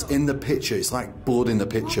 It's in the picture. It's like blood in the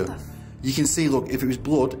picture. You can see, look, if it was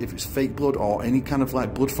blood, if it was fake blood or any kind of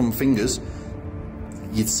like blood from fingers,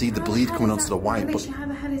 you'd see the bleed coming onto the white. But how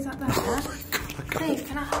the hell is that there? oh my god, I can't. Dave,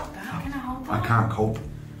 can I hold that? Can I hold that? I can't cope.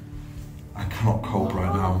 I cannot cope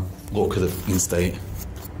right now. Look at the instate.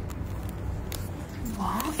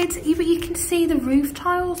 What? But you can see the roof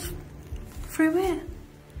tiles through it.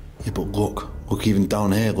 Yeah, but look even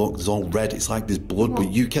down here, look, there's all red, it's like there's blood, what?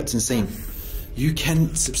 But you kept on saying, you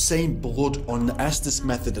can saying blood on the Estes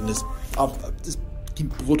method and there's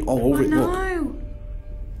blood all over it, look.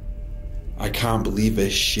 I can't believe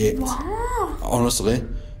this shit. What? Honestly,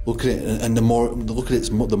 look at it, and the more look at it,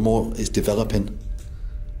 the more it's developing.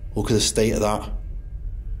 Look at the state of that.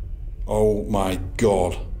 Oh my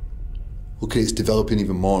god. Look at it's developing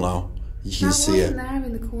even more now. You can see it. That wasn't there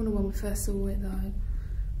in the corner when we first saw it though.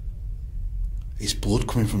 It's blood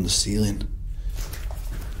coming from the ceiling.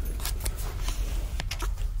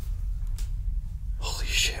 Holy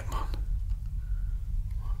shit, man.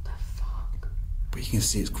 What the fuck? But you can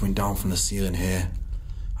see it's coming down from the ceiling here.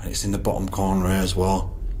 And it's in the bottom corner here as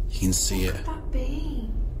well. You can see it. What could that be?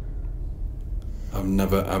 I've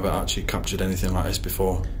never ever actually captured anything like this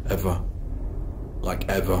before. Ever. Like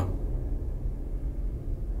ever.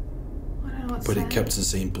 I don't know what to But say. it kept on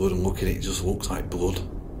seeing blood, and look at it, it just looks like blood.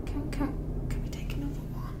 Can we take another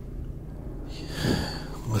one?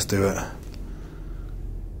 Let's do it.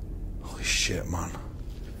 Holy shit, man.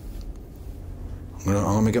 I'm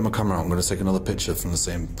gonna get my camera out. I'm gonna take another picture from the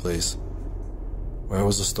same place. Where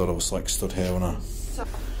was I stood? I was like stood here, wasn't I?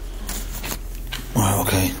 Right,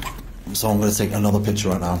 okay. So I'm gonna take another picture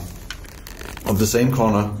right now of the same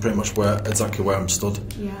corner, pretty much exactly where I'm stood.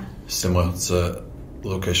 Yeah. Similar to the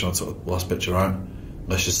location I took the last picture, right?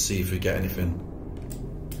 Let's just see if we get anything.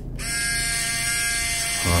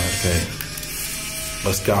 Alright, okay.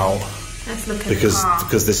 Let's go out. Let's look at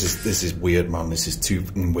because this is weird, man. This is too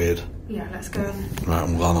weird. Yeah, let's go. Right,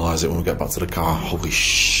 we'll analyse it when we get back to the car. Holy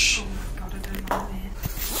shh. Oh my god, I don't like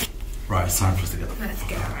this. Right, it's time for us to get the Let's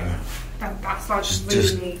get out. Yeah. That's like just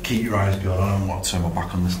keep your eyes peeled. I don't want to turn my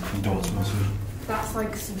back on this door to be. That's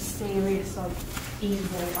like some serious like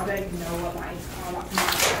evil. I don't even know what that is. Oh, that's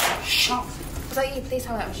mad. Shut. Was that you? Please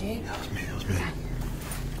tell that was you. Yeah, that was me. That was me. Okay.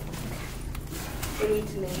 We need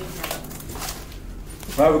to leave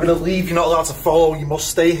now. Right, we're gonna leave. You're not allowed to follow. You must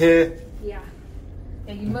stay here. Yeah.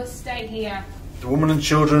 Yeah, you must stay here. The woman and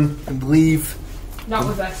children can leave. Not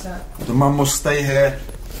with us, sir. The man must stay here.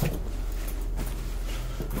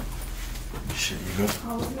 Shit, you good?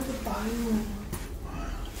 Oh, look at the bone.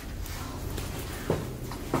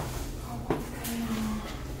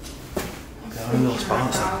 Okay, I'm not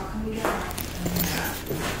sponsored. Can we get out? Yeah.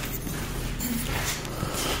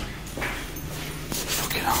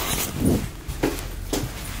 Fucking hell.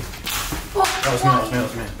 That was me, that was me, that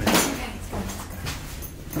was me. Okay, let's go,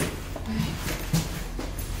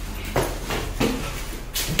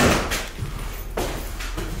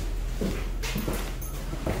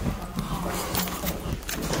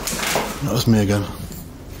 That was me again. I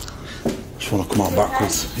just want to come out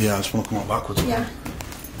backwards. Yeah, I just want to come out backwards. Yeah. I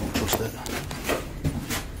don't trust it.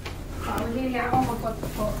 Oh, really? Oh my god, the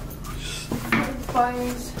foot. The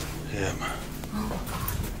bones. Yeah, man. Oh my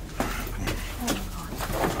god. Oh my god.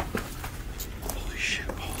 Holy shit,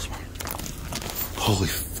 balls, man. Holy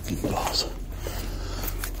fucking balls.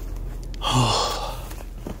 Oh.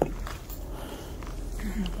 Oh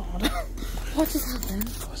my god. What just happened?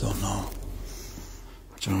 I don't know.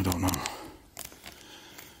 I don't know.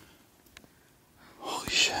 Holy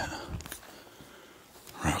shit.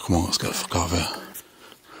 Right, come on, let's get the fuck out of here.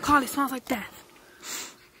 Carl, it smells like death.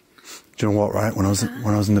 Do you know what, right? When I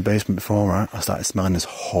was in the basement before, right, I started smelling this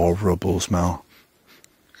horrible smell.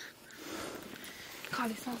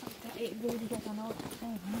 Carl, it smells like death. It really gets on all that.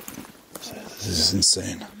 This is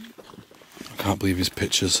insane. I can't believe his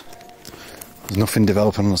pictures. There's nothing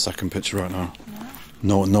developing on the second picture right now.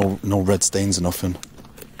 No red stains or nothing.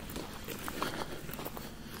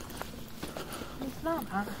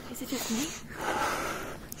 Is it just me?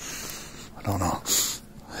 I don't know.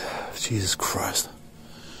 Jesus Christ.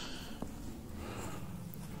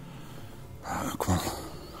 Right, come on.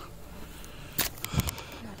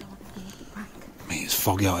 Mate, it's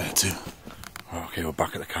foggy out here too. Okay, we're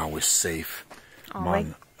back at the car. We're safe.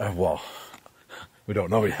 Man, well, we don't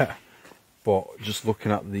know yet. But just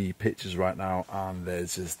looking at the pictures right now, and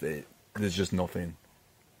there's just nothing.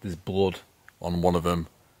 There's blood on one of them,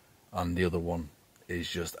 and the other one is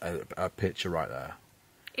just a picture right there.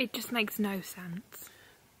 It just makes no sense.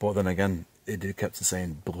 But then again, it kept on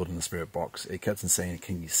saying blood in the spirit box. It kept on saying,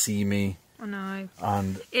 "Can you see me?" I know.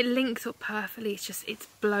 And it links up perfectly. It's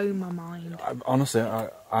blown my mind. Honestly,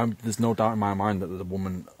 there's no doubt in my mind that there's a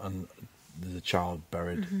woman and there's a child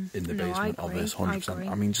buried in the basement of this. 100%.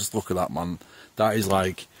 I mean, just look at that, man. That is.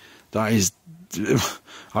 How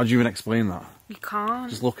do you even explain that? You can't.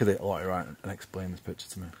 Just look at it, like, right, and explain this picture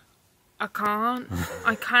to me. I can't.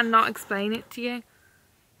 I cannot explain it to you.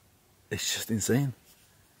 It's just insane.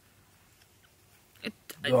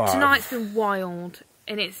 Tonight's been wild,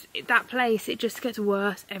 and that place. It just gets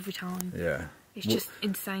worse every time. Yeah, it's just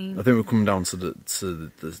insane. I think we're coming down to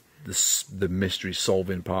the mystery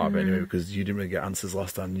solving part of it anyway, because you didn't really get answers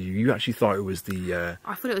last time. You actually thought it was the.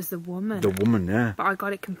 I thought it was the woman. The woman, yeah. But I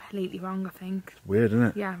got it completely wrong. I think. It's weird, isn't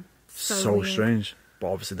it? Yeah. So weird. Strange.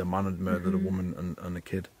 But obviously, the man had murdered a woman and a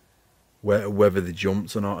kid. Whether they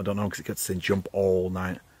jumped or not, I don't know, because it kept saying jump all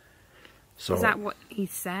night. So is that what he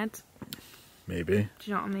said? Maybe. Do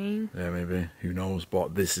you know what I mean? Yeah, maybe. Who knows?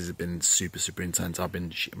 But this has been super, super intense. I've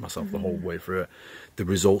been shitting myself the whole way through it. The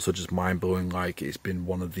results are just mind-blowing. Like, it's been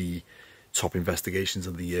one of the top investigations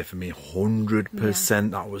of the year for me. 100%. Yeah.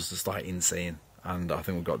 That was just, like, insane. And I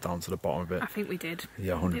think we got down to the bottom of it. I think we did.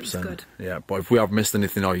 Yeah, 100%. It was good. Yeah, but if we have missed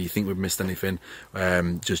anything or you think we've missed anything,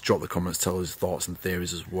 just drop the comments, tell us thoughts and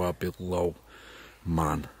theories as well below.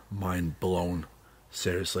 Man, mind blown.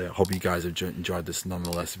 Seriously, I hope you guys have enjoyed this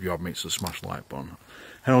nonetheless. If you have, make sure to smash the like button.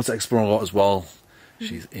 Head on to Explore a Lot as well.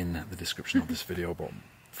 She's in the description of this video, but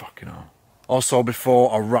fucking hell. Also,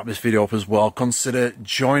 before I wrap this video up as well, consider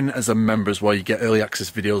join as a member as well. You get early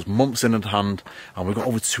access videos months in hand, and we've got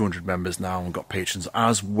over 200 members now, and we've got patrons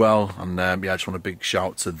as well. And yeah, I just want a big shout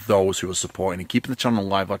out to those who are supporting and keeping the channel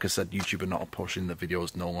alive. Like I said, YouTube are not pushing the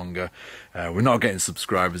videos no longer. We're not getting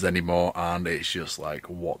subscribers anymore, and it's just like,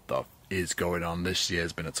 what the is going on. This year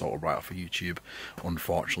has been a total write-off for YouTube,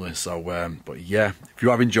 unfortunately. So, but yeah, if you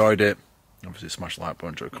have enjoyed it, obviously smash the like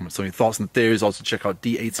button, drop comments on your thoughts and theories. Also check out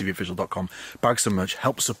DATVofficial.com, bag some merch,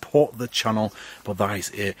 help support the channel. But that is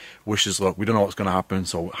it. Wish us luck. We don't know what's going to happen,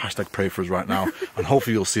 so hashtag pray for us right now, and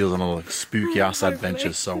hopefully you'll see us on another spooky ass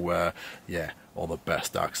adventure. So yeah, all the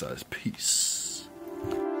best, Dark Sides. Peace.